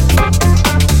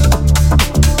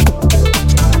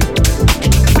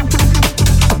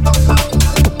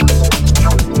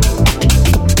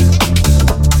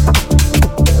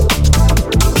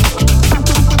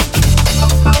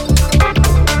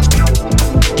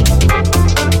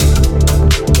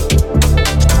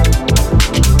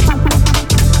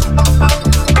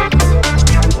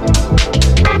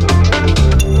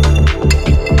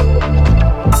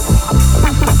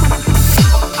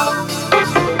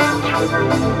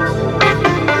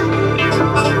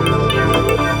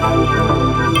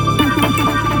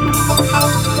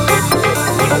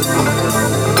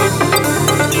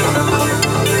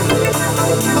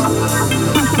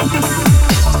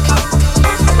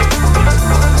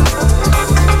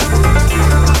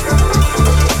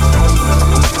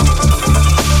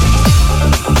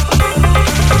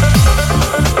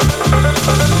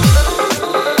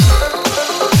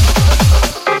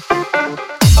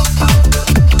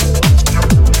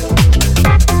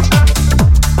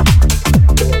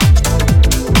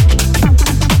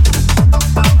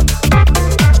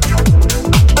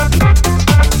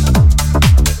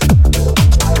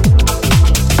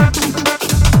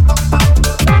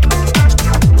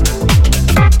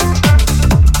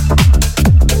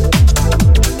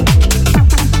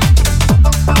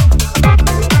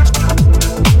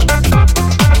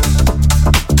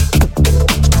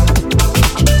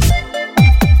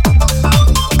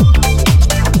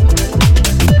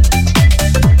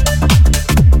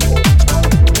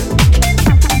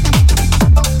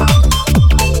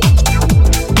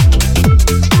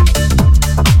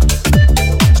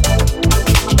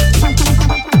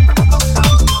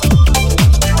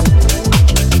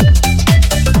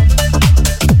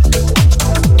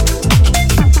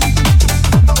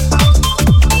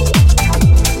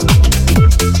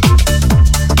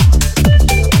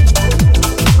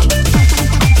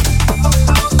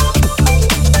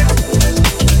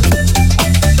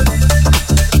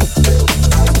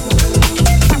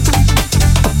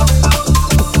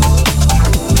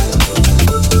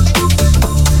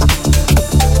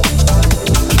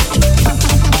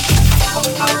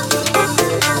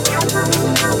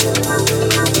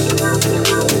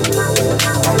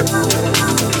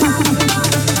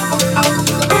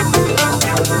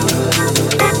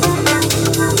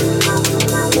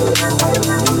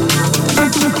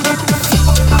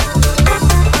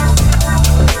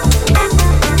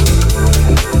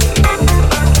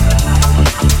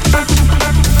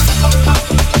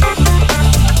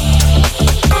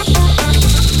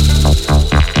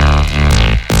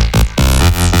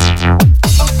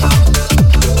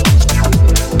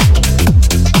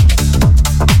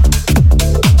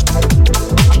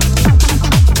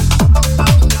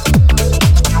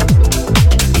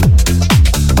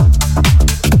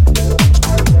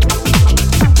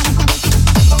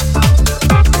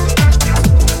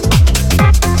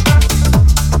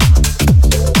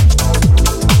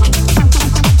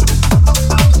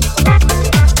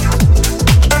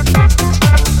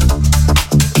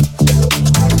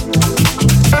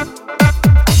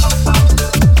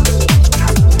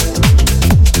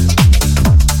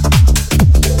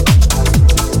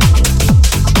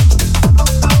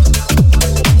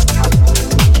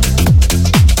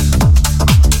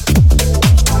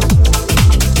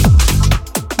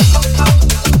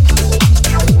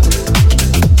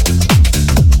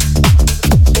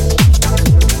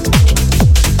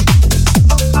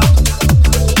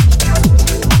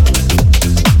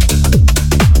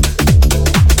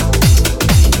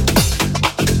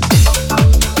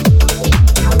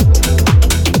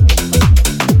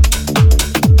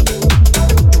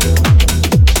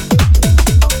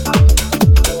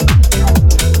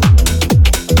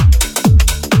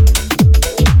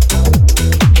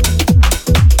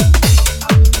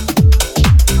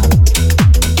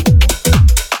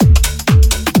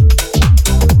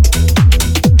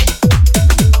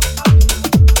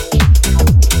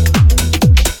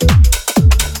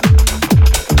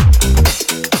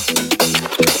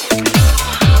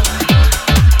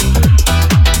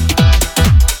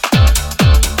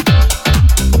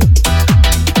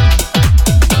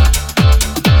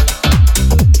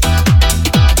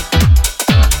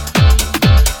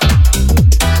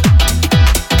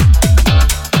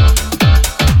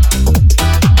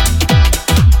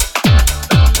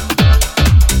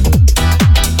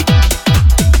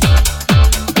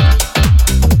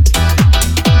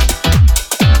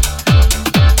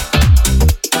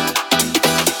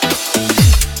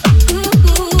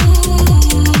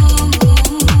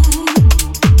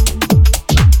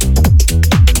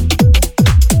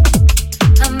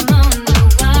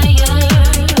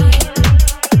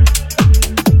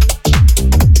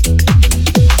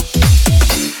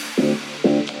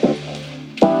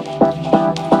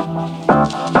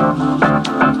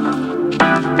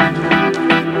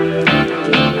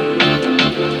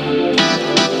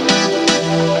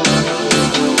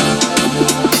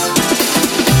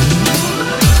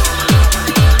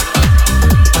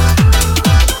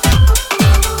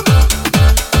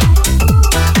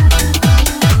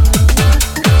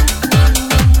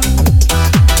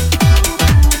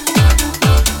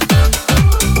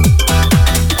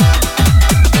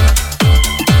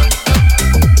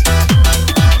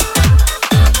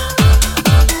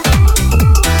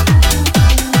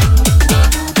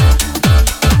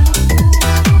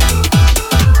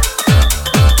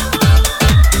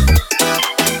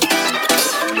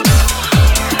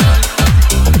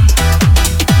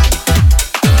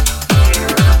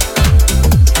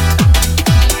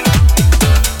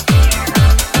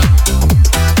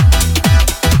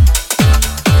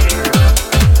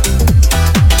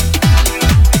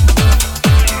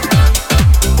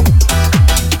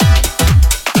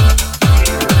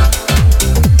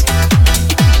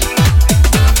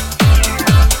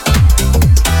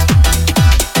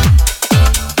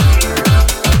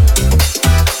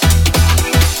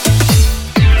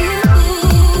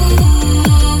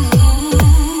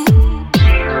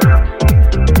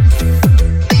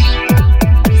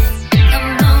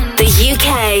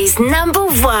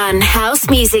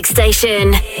 music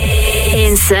station.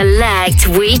 In Select,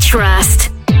 we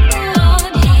trust.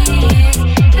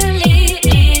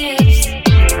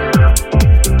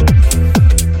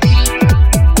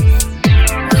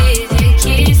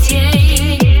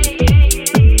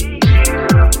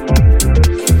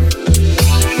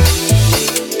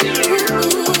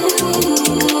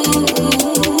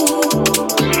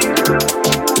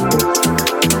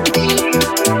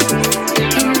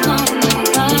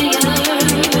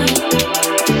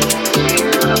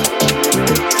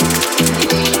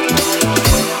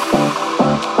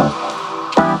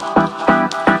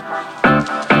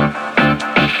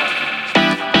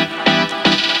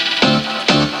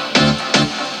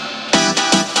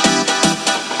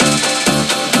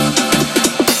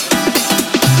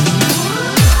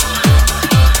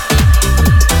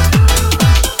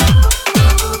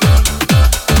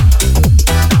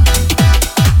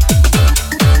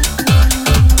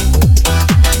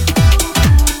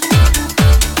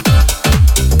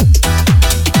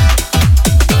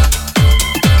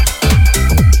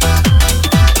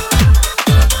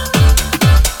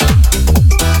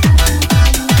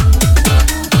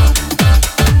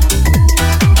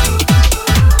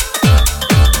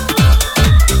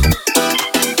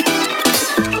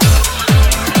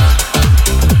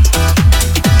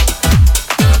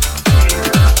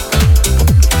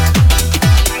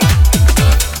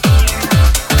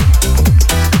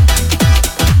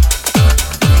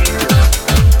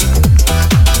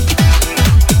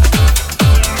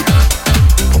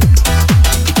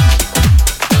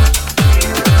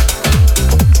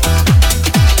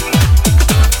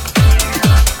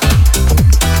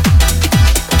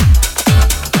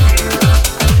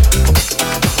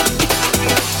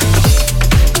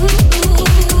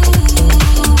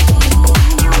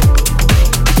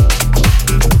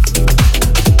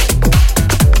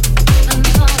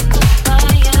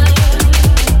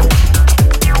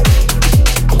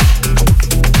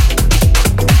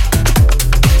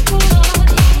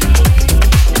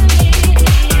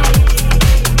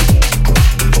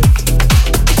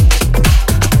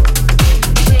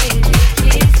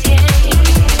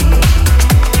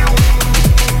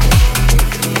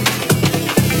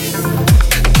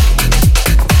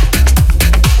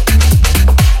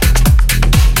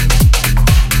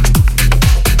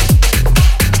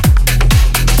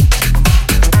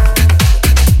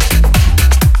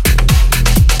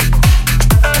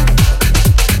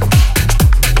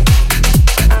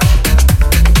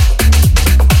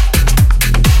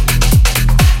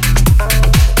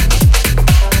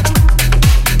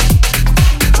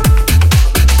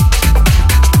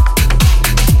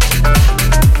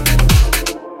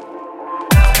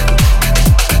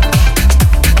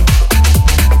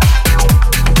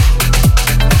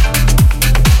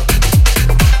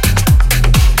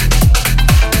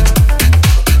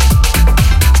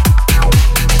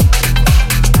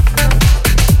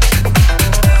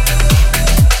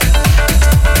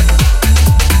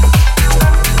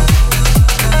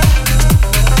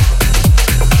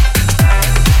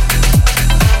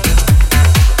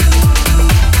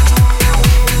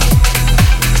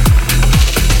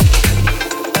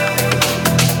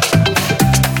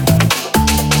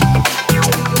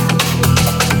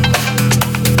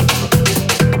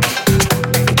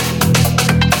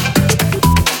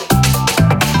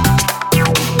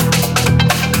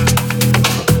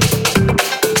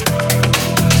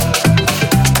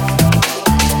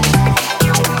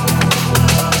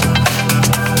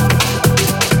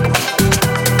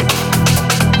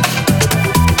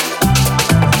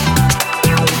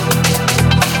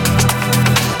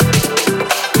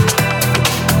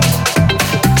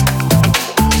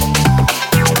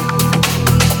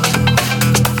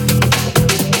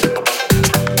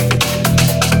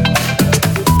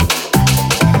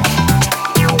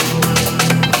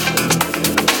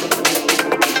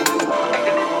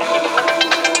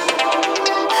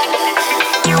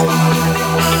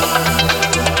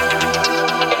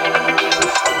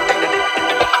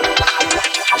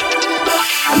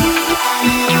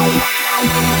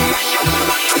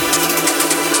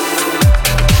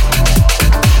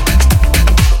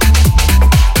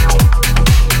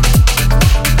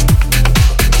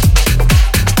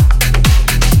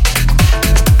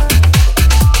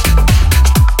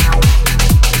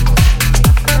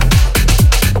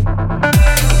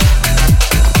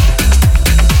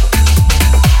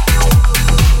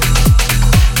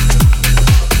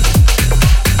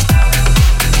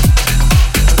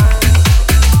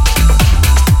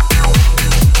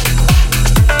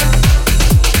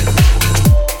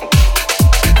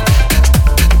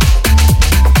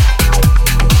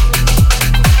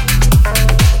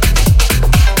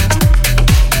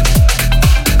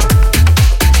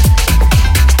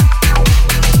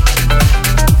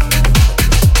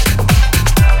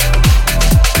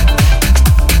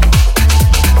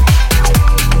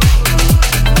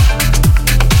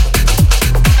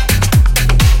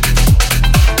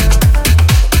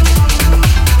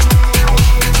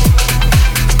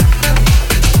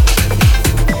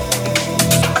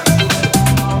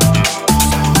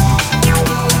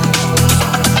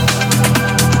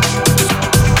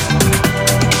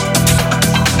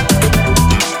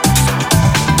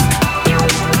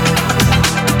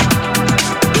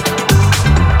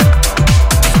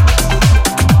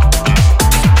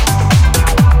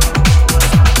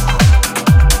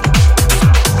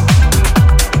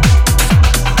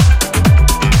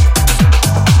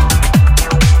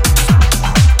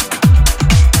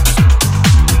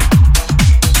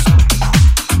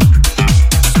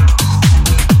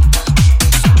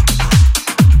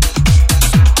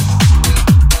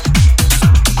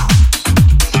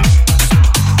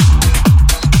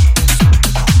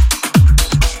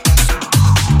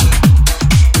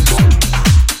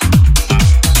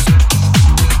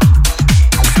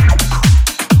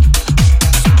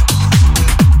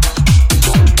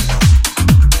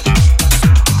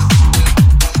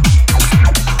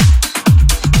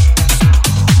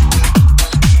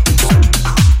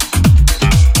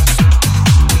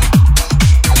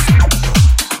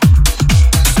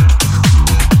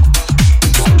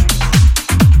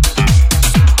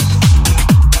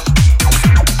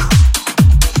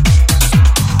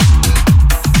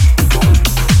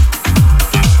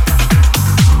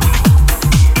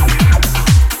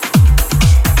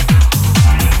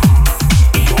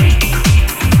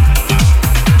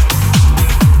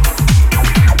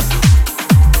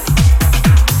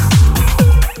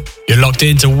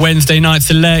 locked into Wednesday Night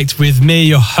Select with me,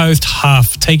 your host,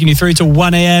 Huff, taking you through to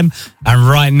 1 a.m. And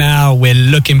right now, we're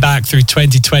looking back through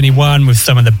 2021 with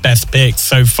some of the best picks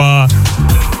so far.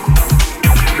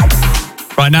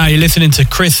 Right now, you're listening to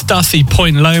Chris Stussy,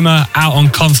 Point Loma, out on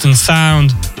Constant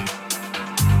Sound.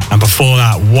 And before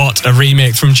that, what a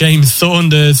remix from James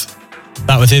Saunders.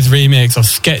 That was his remix of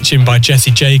Sketching by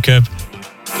Jesse Jacob.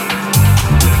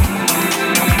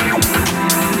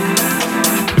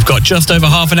 We've got just over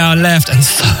half an hour left and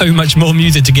so much more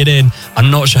music to get in. I'm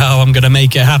not sure how I'm going to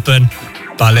make it happen,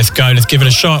 but let's go, let's give it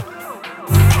a shot.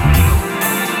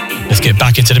 Let's get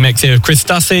back into the mix here with Chris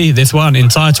Stussy, this one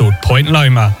entitled Point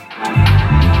Loma.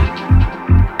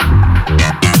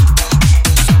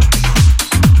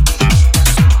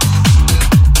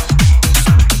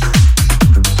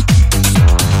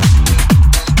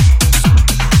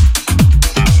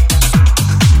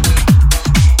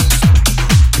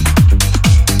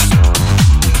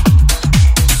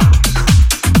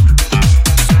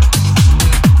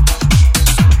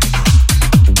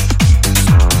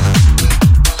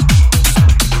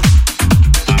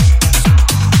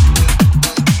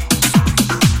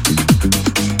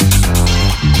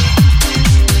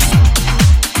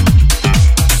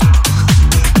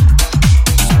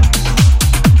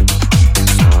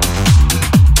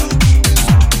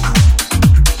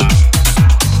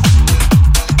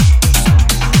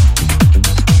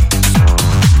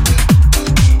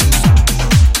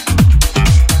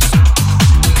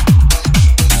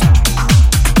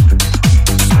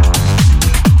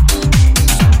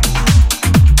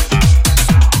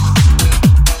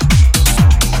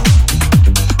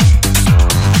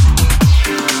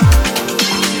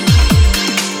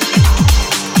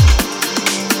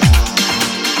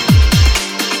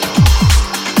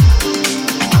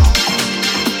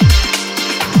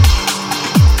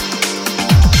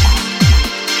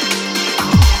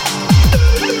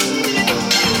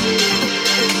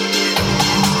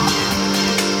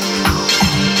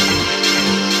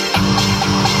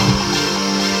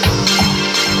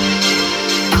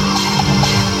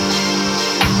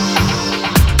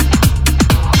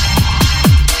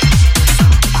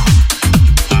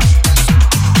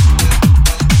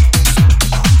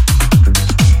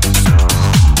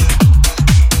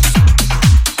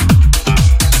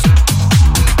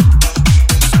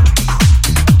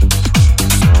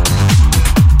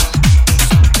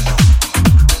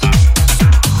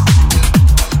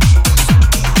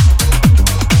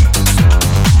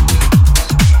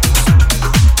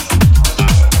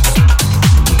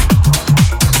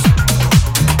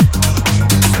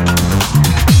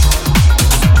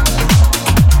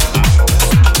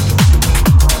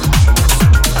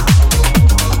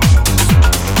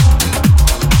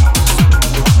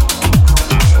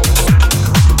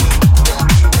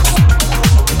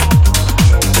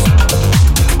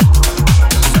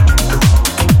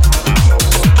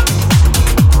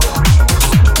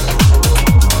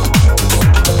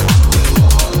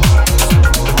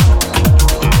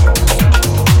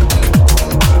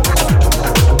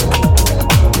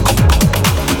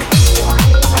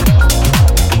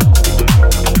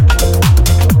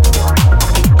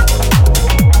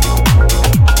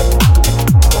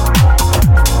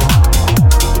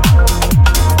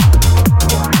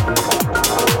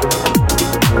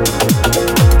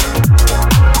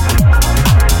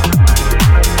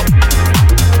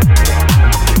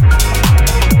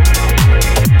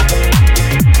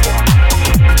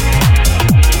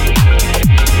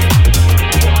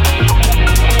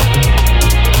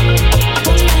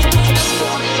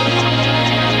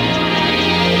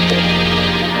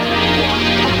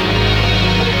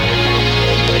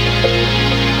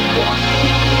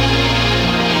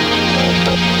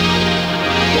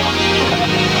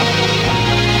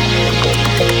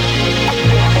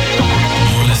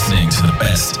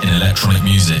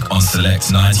 music on Select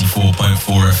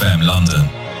 94.4 FM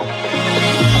London.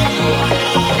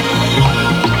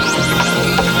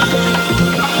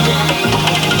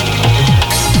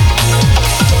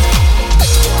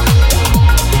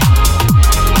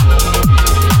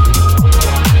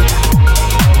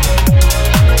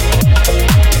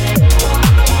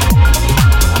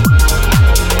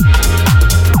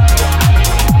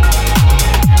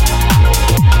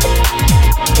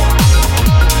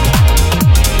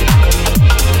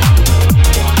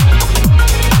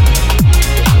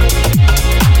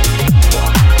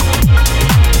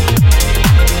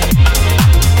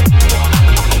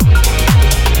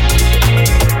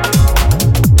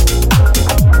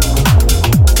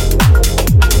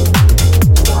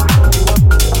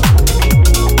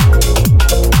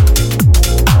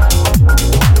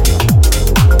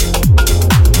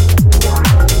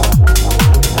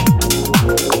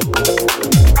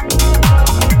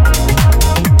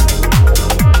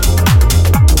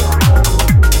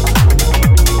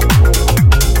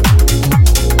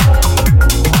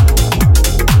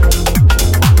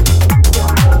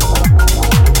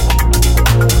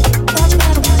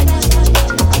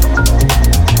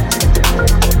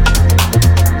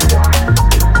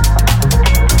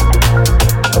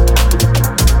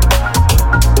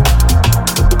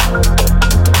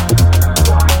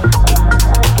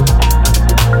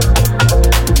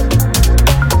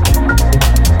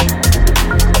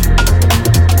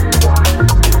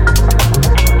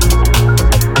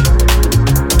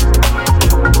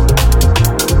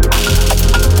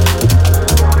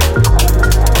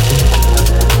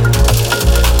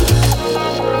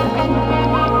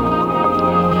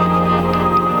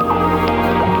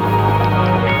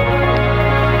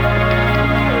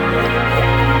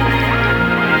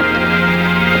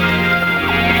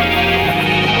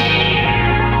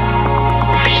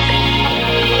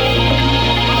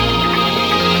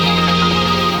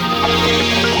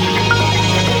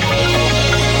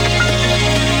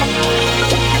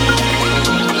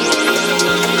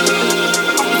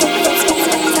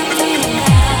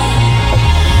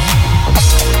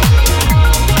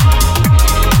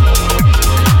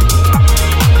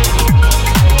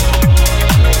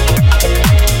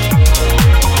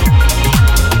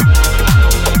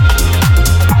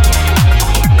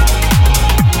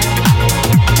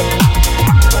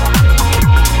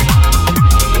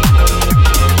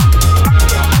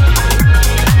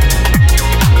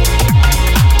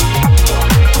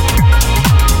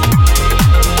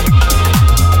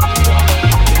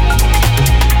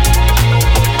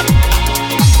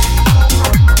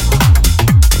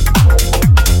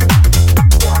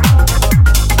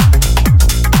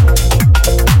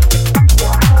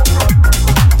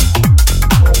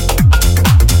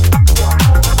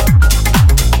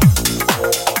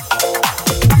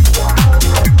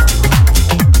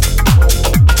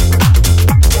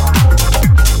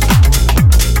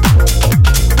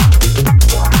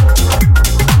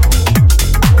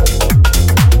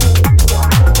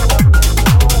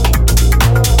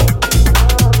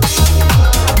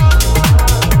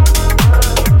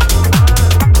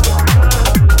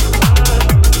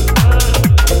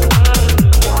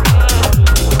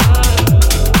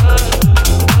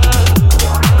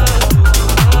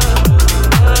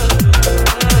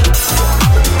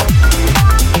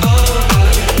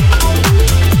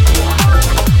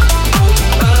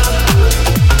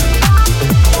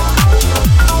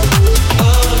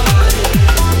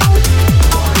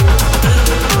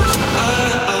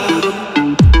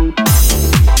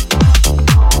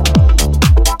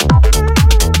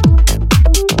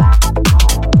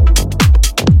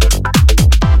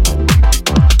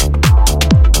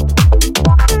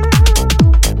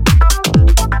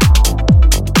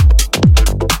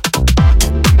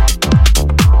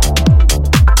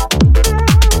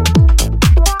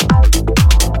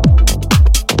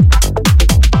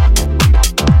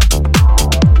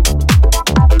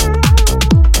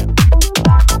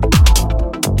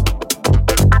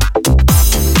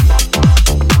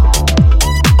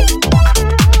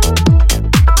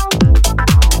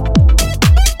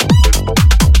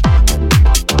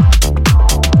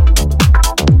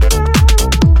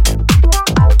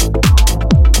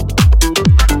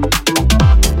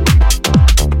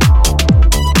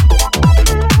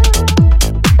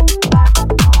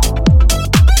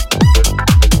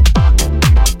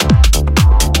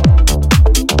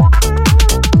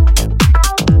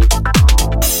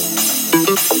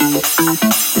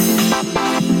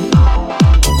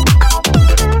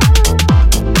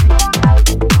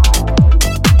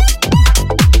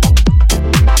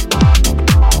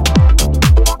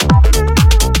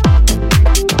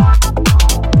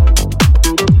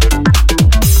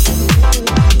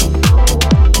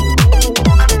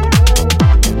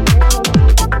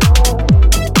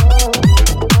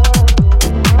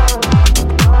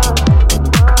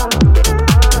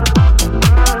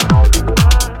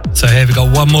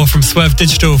 one more from Swerve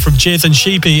Digital, from Jizz and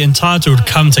Sheepy, entitled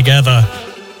Come Together.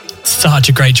 Such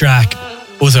a great track.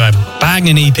 Also a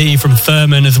banging EP from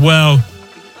Thurman as well.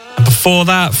 And before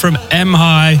that, from M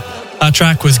High, that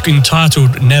track was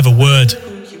entitled Never Would.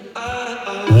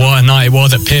 What a night it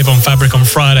was at Pier Von Fabric on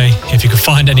Friday. If you could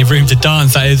find any room to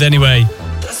dance, that is anyway.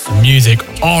 The music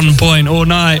on point all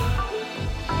night.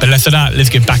 But less of that, let's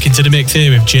get back into the mix here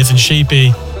with Jizz and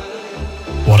Sheepy.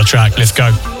 What a track, let's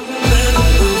go.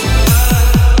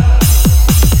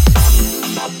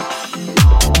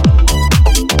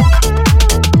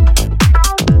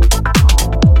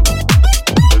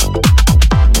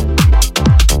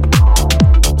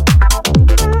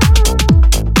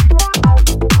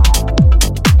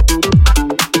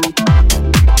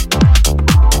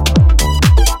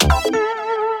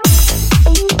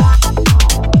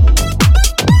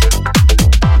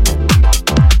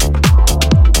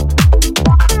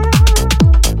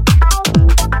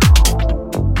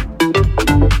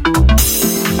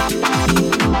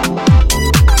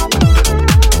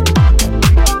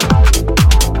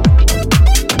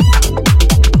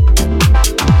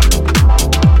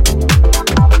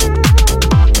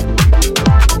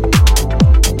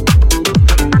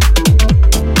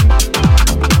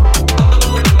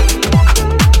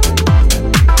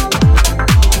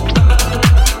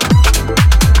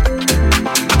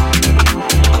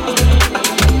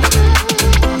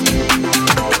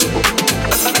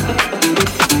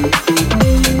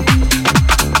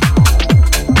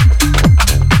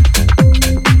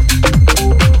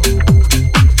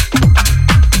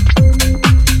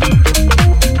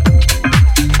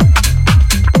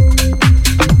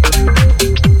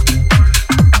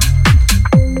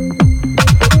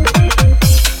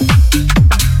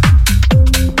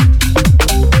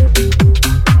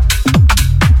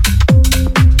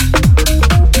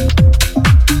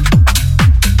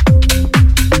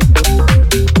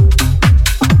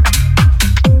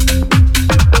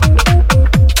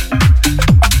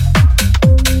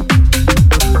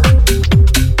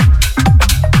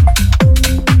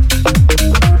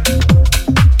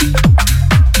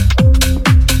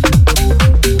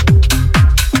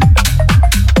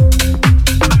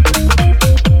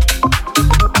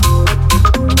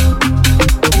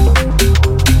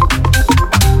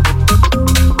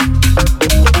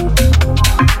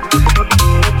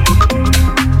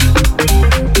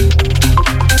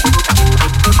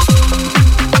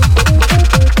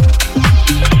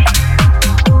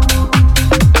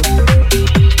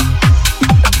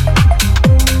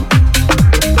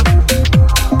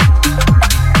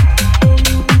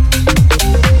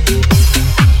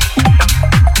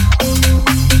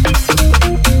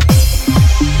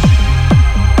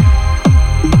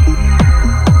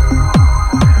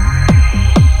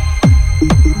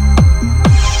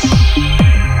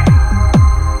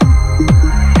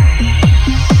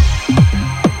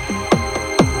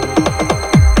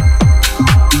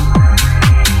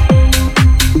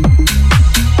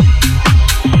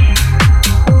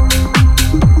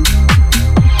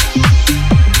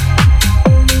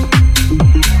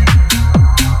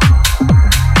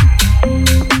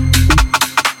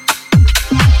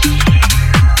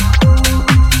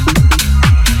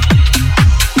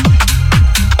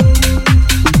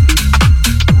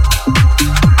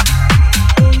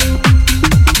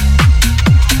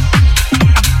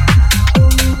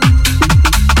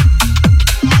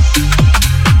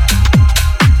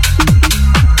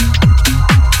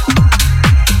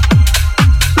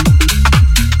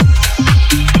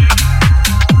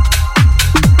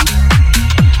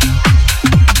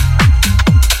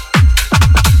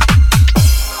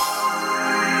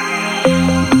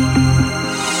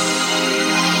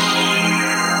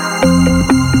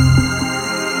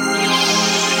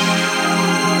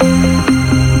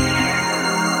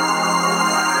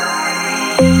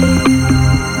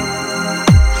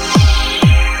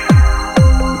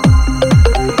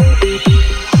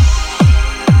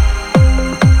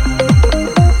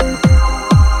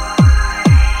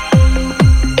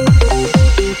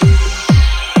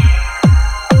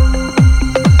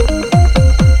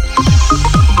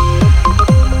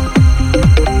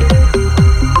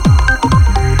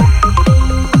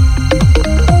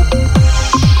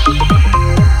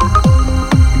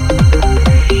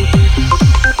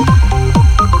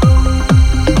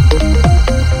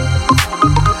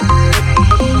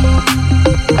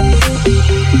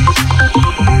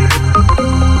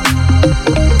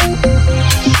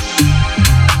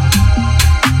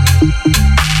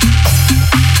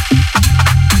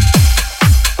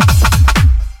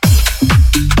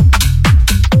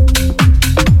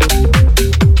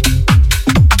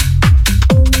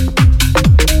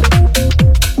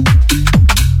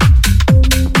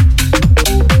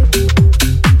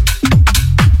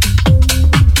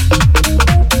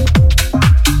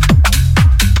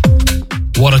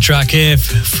 track here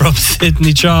from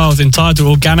Sydney Charles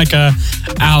entitled Organica,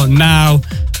 out now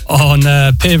on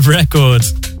Piv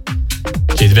Records.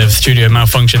 Geez, a bit of a studio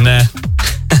malfunction there.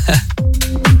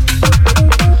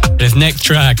 This next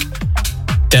track,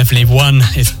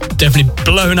 it's definitely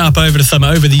blown up over the summer,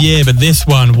 over the year, but this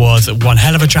one was one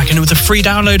hell of a track, and it was a free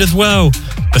download as well,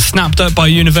 but snapped up by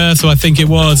Universal, I think it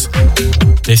was.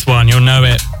 This one, you'll know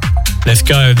it. Let's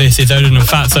go. This is Odin and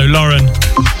Fatso Lauren.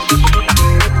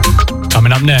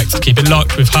 Coming up next, keep it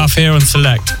locked with Huff here on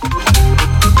Select.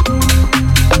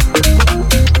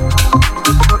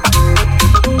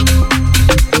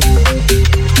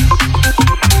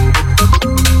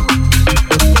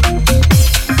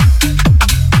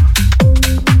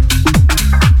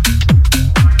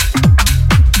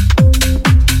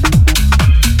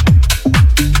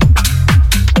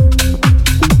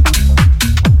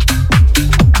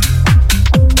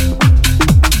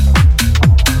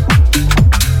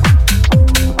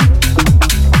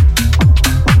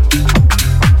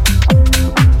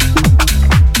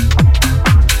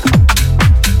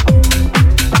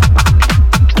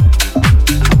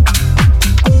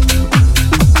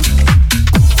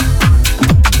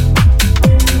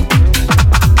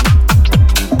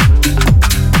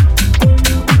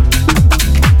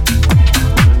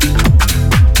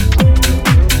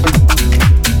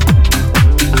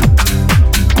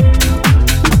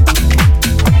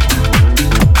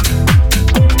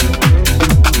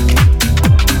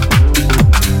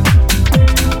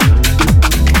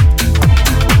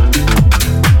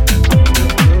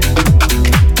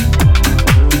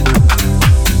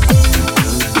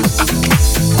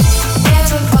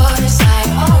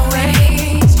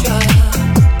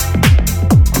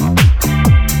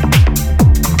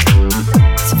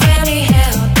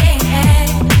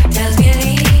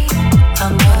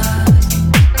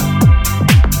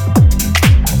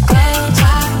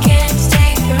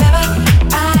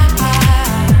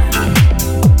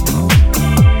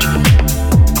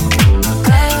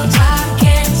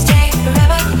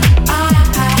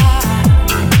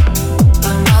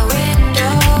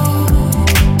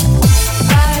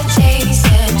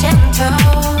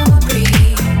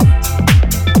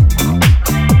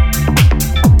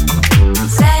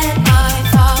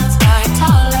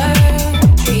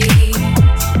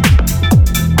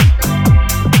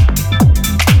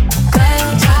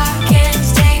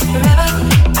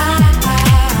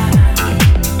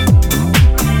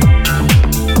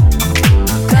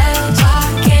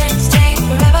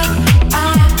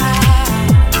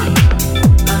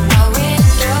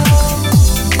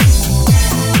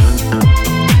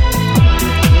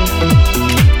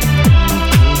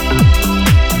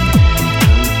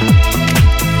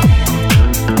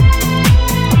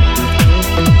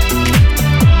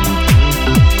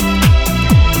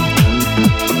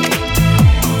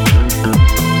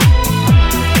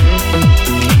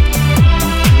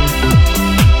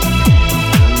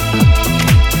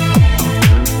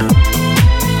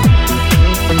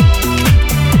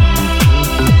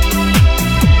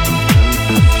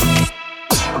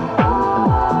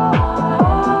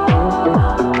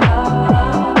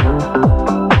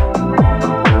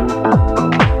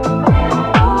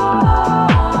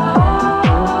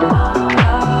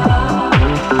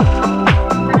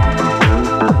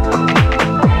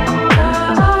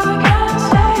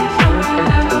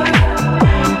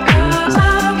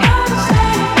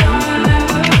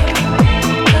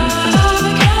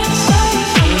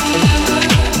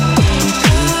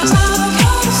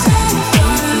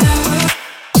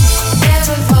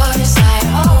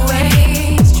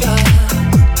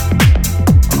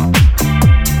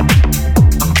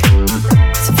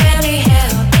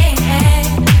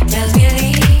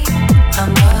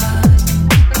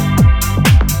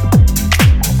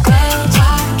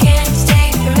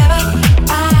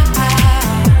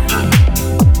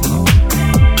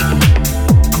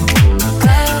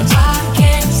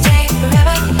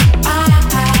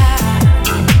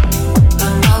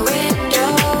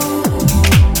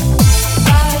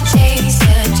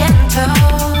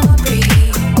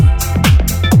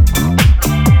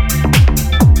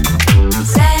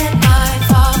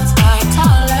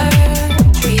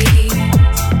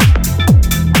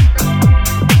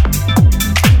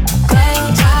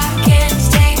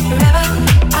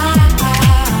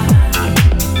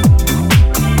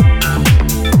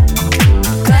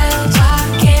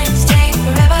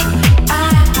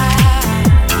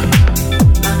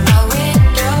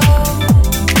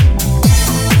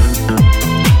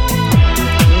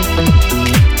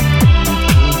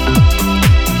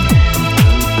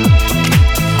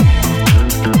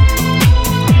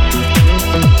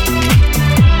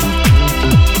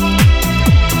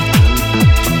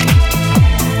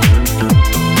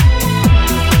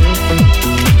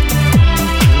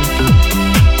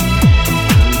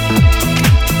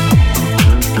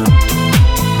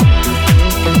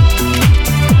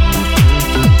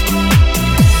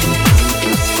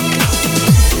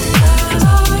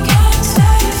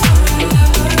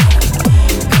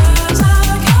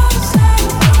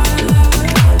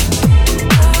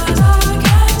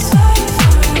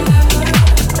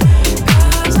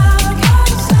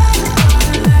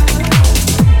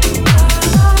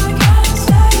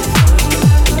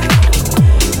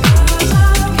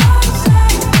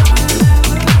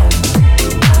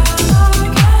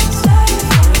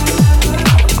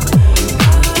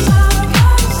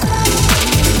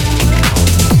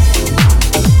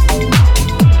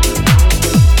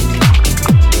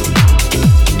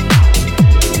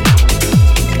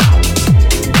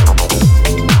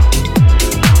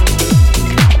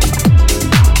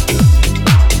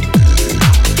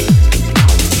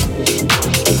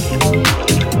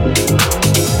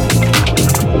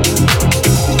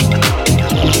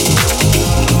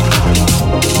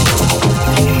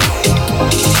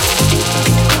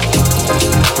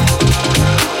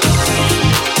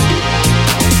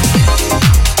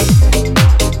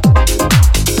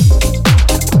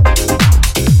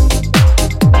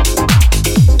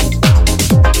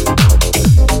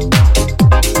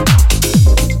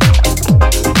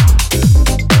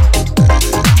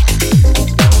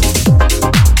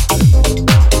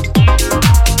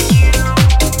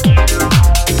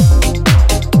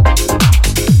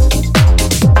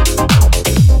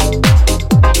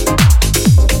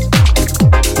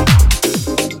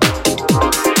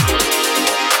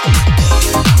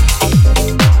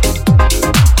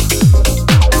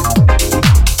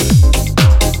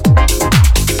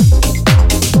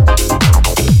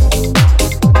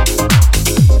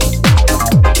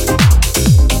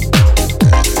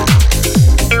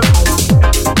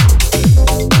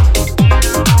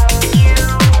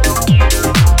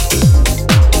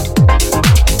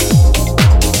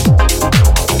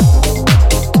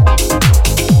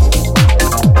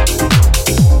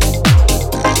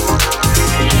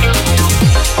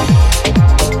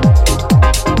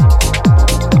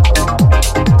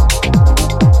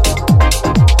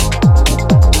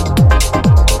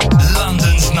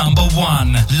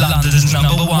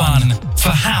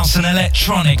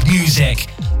 electronic music,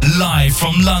 live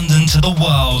from London to the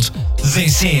world.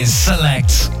 This is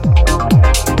Select.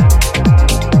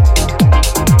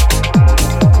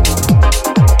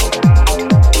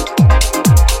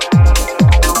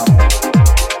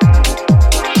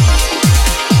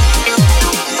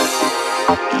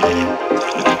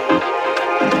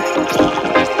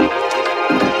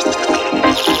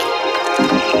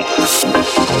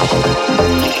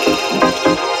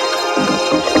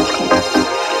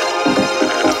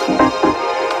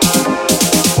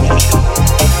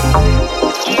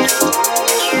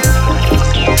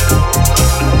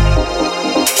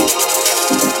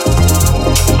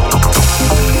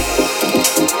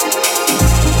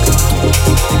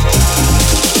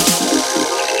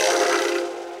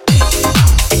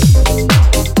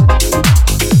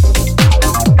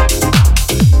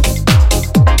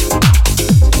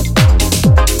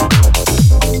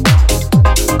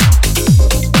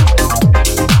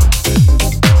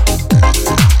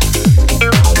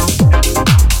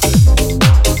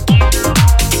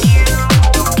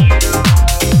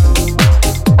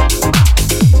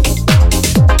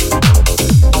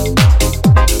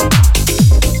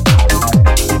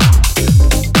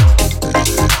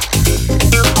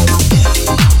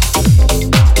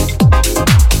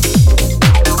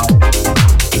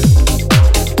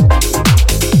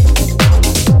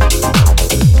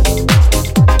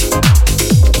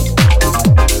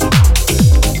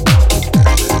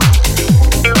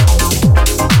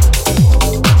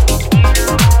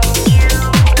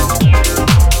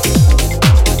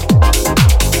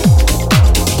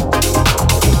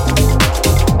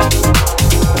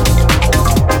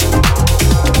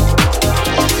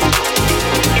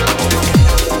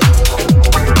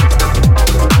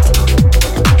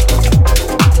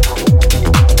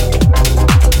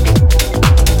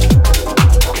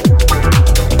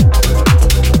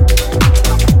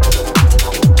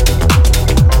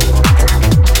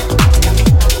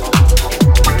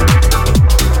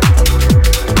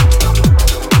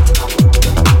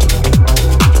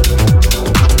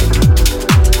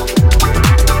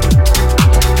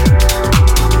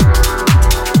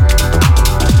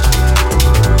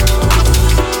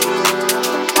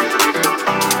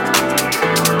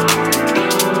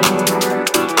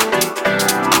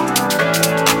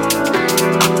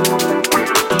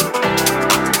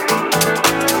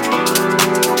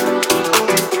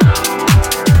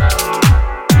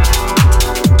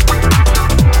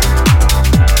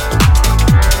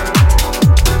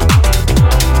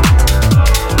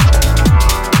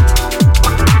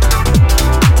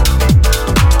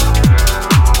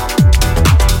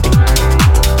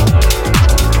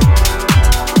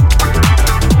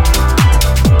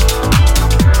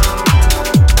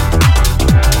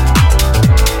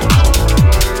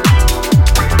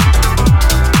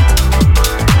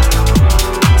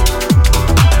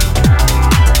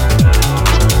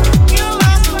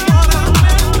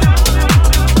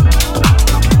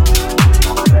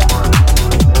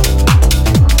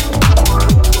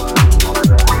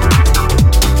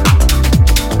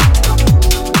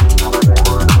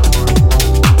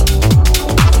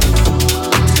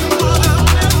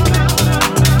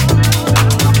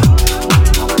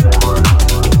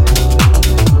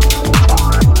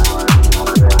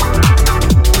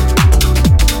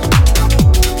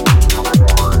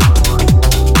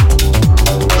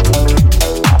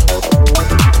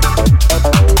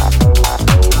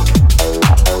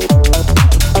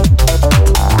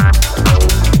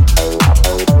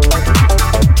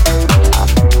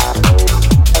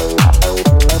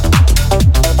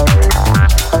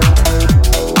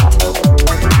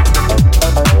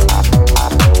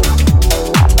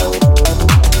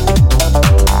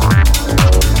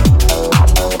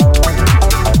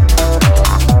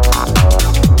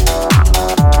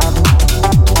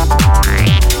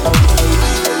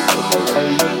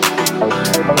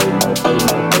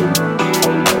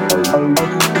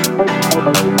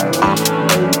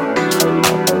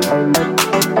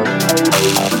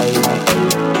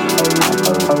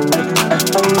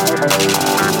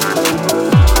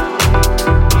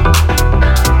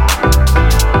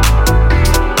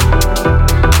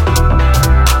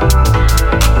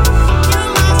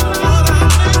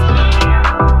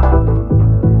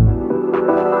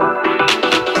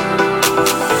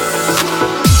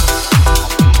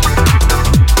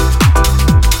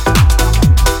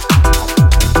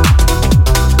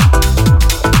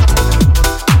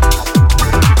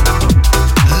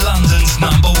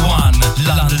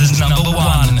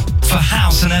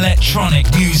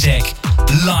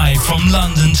 from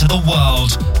London to the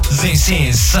world, this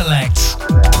is Select.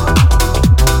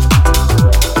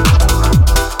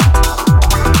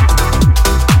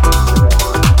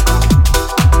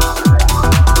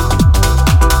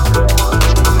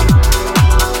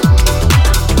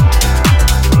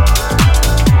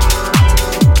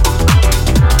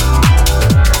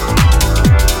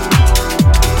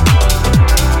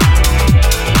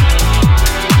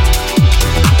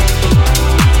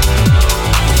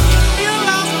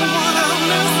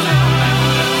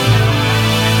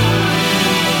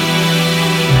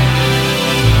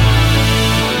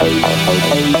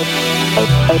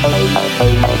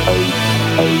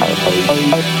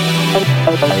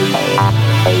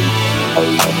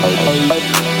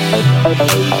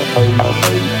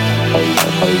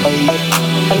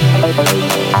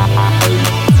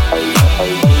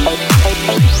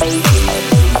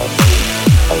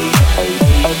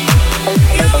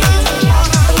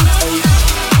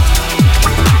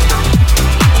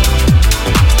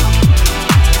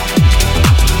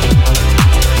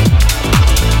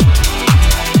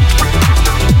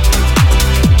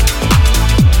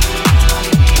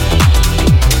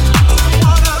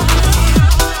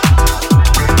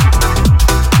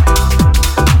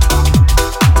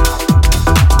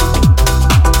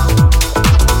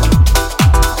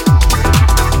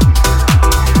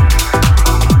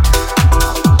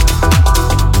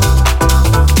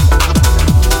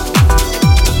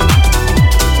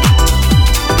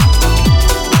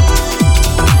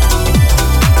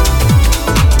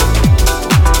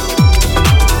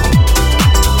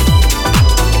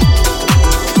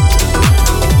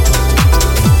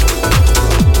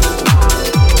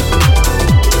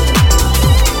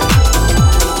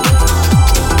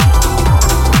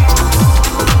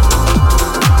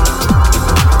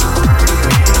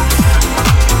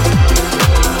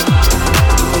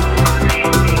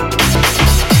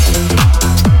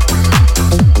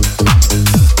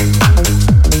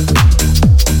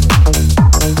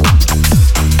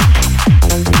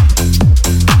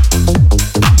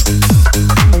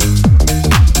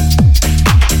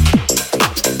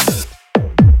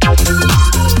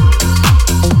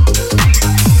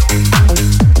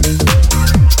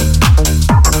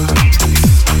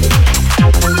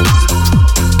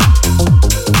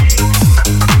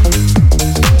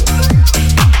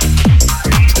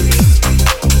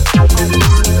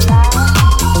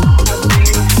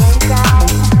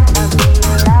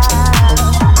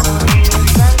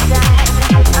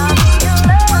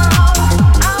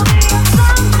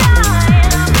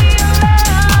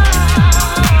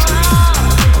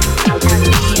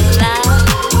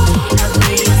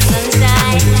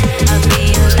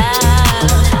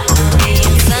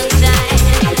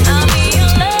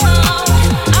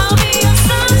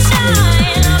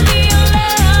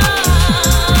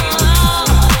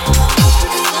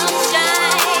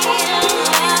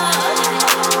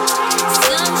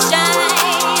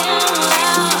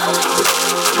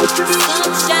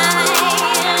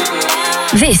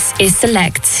 This is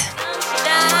Select.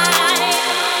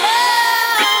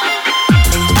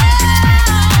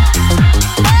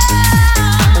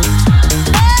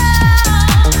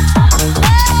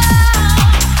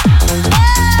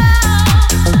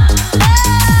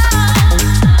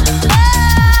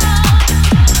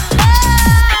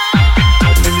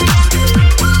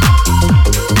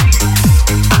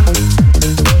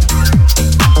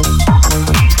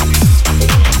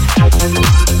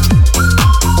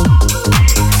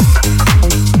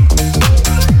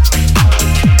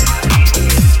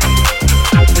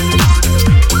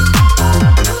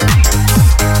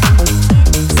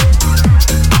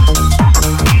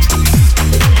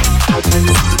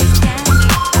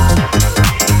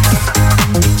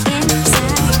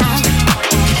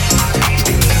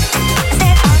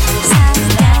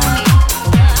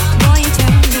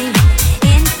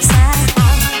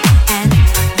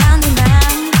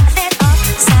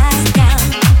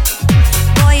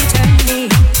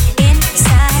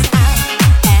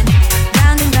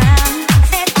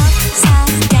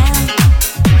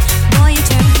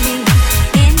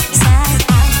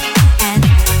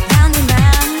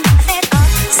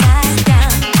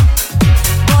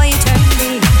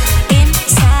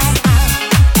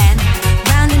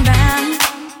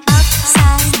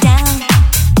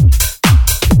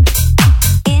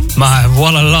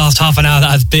 Half an hour that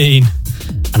has been,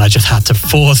 and I just had to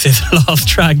force this last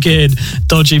track in.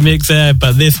 Dodgy mix there,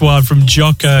 but this one from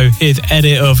Jocko, his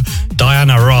edit of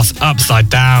Diana Ross, Upside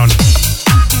Down.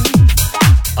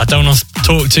 I don't want to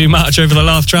talk too much over the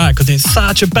last track because it's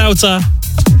such a belter.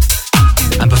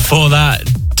 And before that,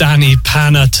 Danny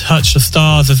Panna, Touch the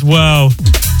Stars as well.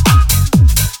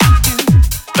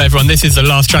 But everyone, this is the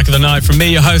last track of the night from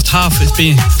me, your host Huff. It's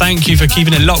been, thank you for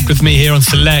keeping it locked with me here on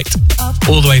Select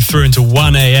all the way through until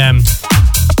 1 a.m.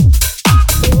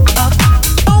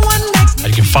 And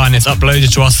you can find this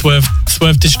uploaded to our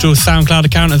Swerve Digital SoundCloud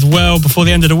account as well before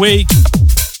the end of the week.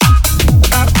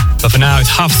 But for now, it's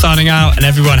Huff signing out, and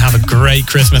everyone have a great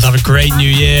Christmas, have a great New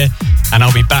Year, and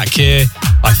I'll be back here,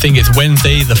 I think it's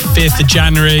Wednesday the 5th of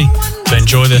January, so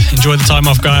enjoy the time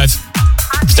off, guys.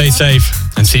 Stay safe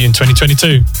and see you in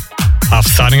 2022. Huff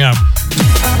signing out.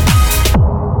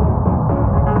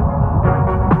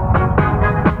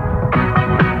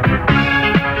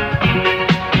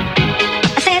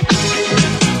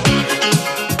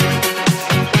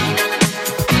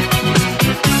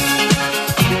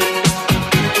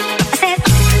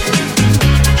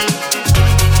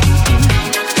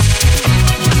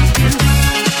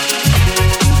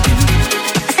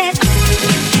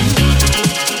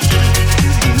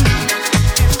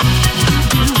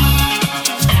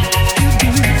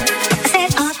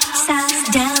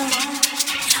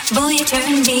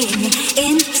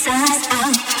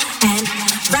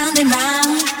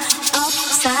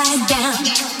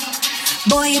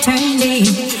 Boy, you turn me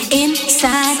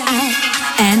inside out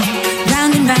and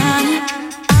round and round,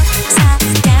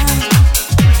 upside down.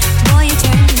 Boy, you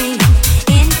turn me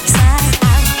inside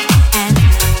out and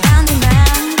round and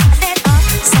round, then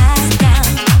upside down.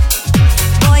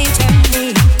 Boy, you turn me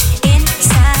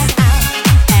inside out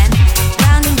and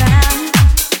round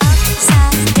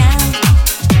upside down.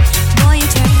 Boy, you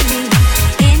turn me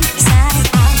inside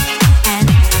out and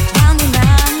round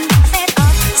then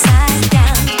upside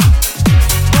down.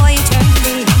 Boy, you turn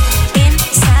me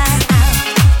inside out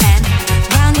and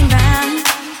round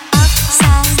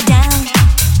upside down.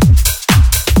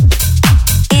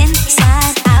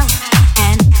 Inside out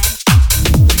and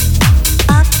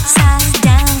upside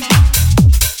down.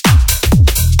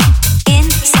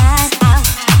 Inside out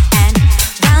and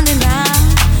round and round.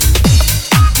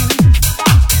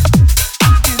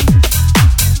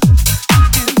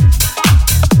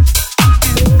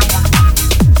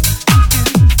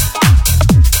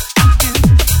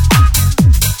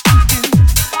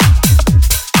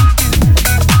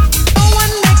 No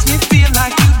one makes me feel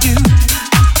like you do.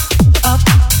 Up,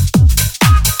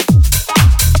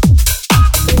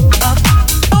 up.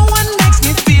 No one makes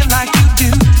me feel like you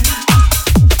do.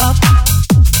 Up,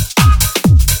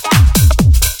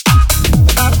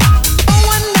 up. No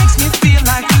one makes me feel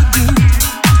like you do.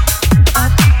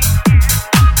 Up,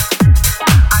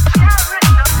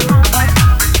 up.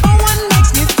 No one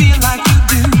makes me feel like you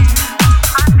do.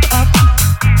 Up,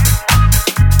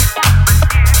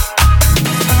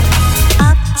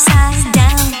 Upside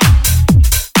down.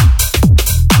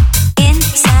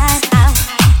 Inside out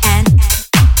and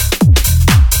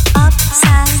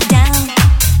upside down.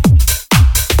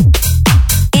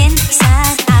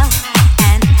 Inside out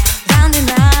and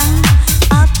round,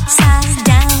 upside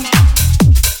down.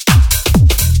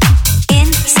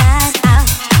 Inside out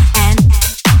and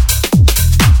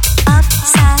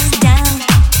upside down.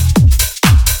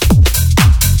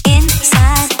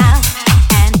 Inside out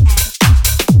and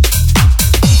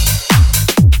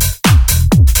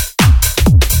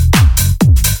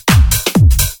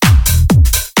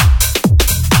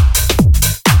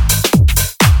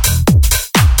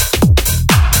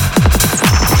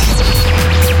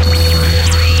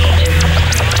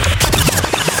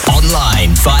Online,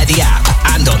 via the app,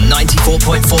 and on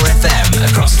 94.4 FM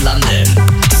across London.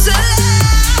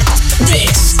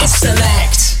 This is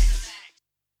Select.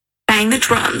 Bang the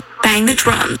drum, bang the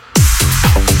drum.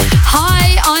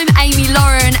 Hi, I'm Amy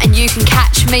Lauren, and you can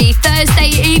catch me Thursday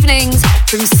evenings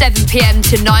from 7 p.m.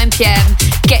 to 9 p.m,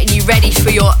 getting you ready for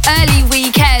your early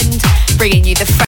weekend, bringing you the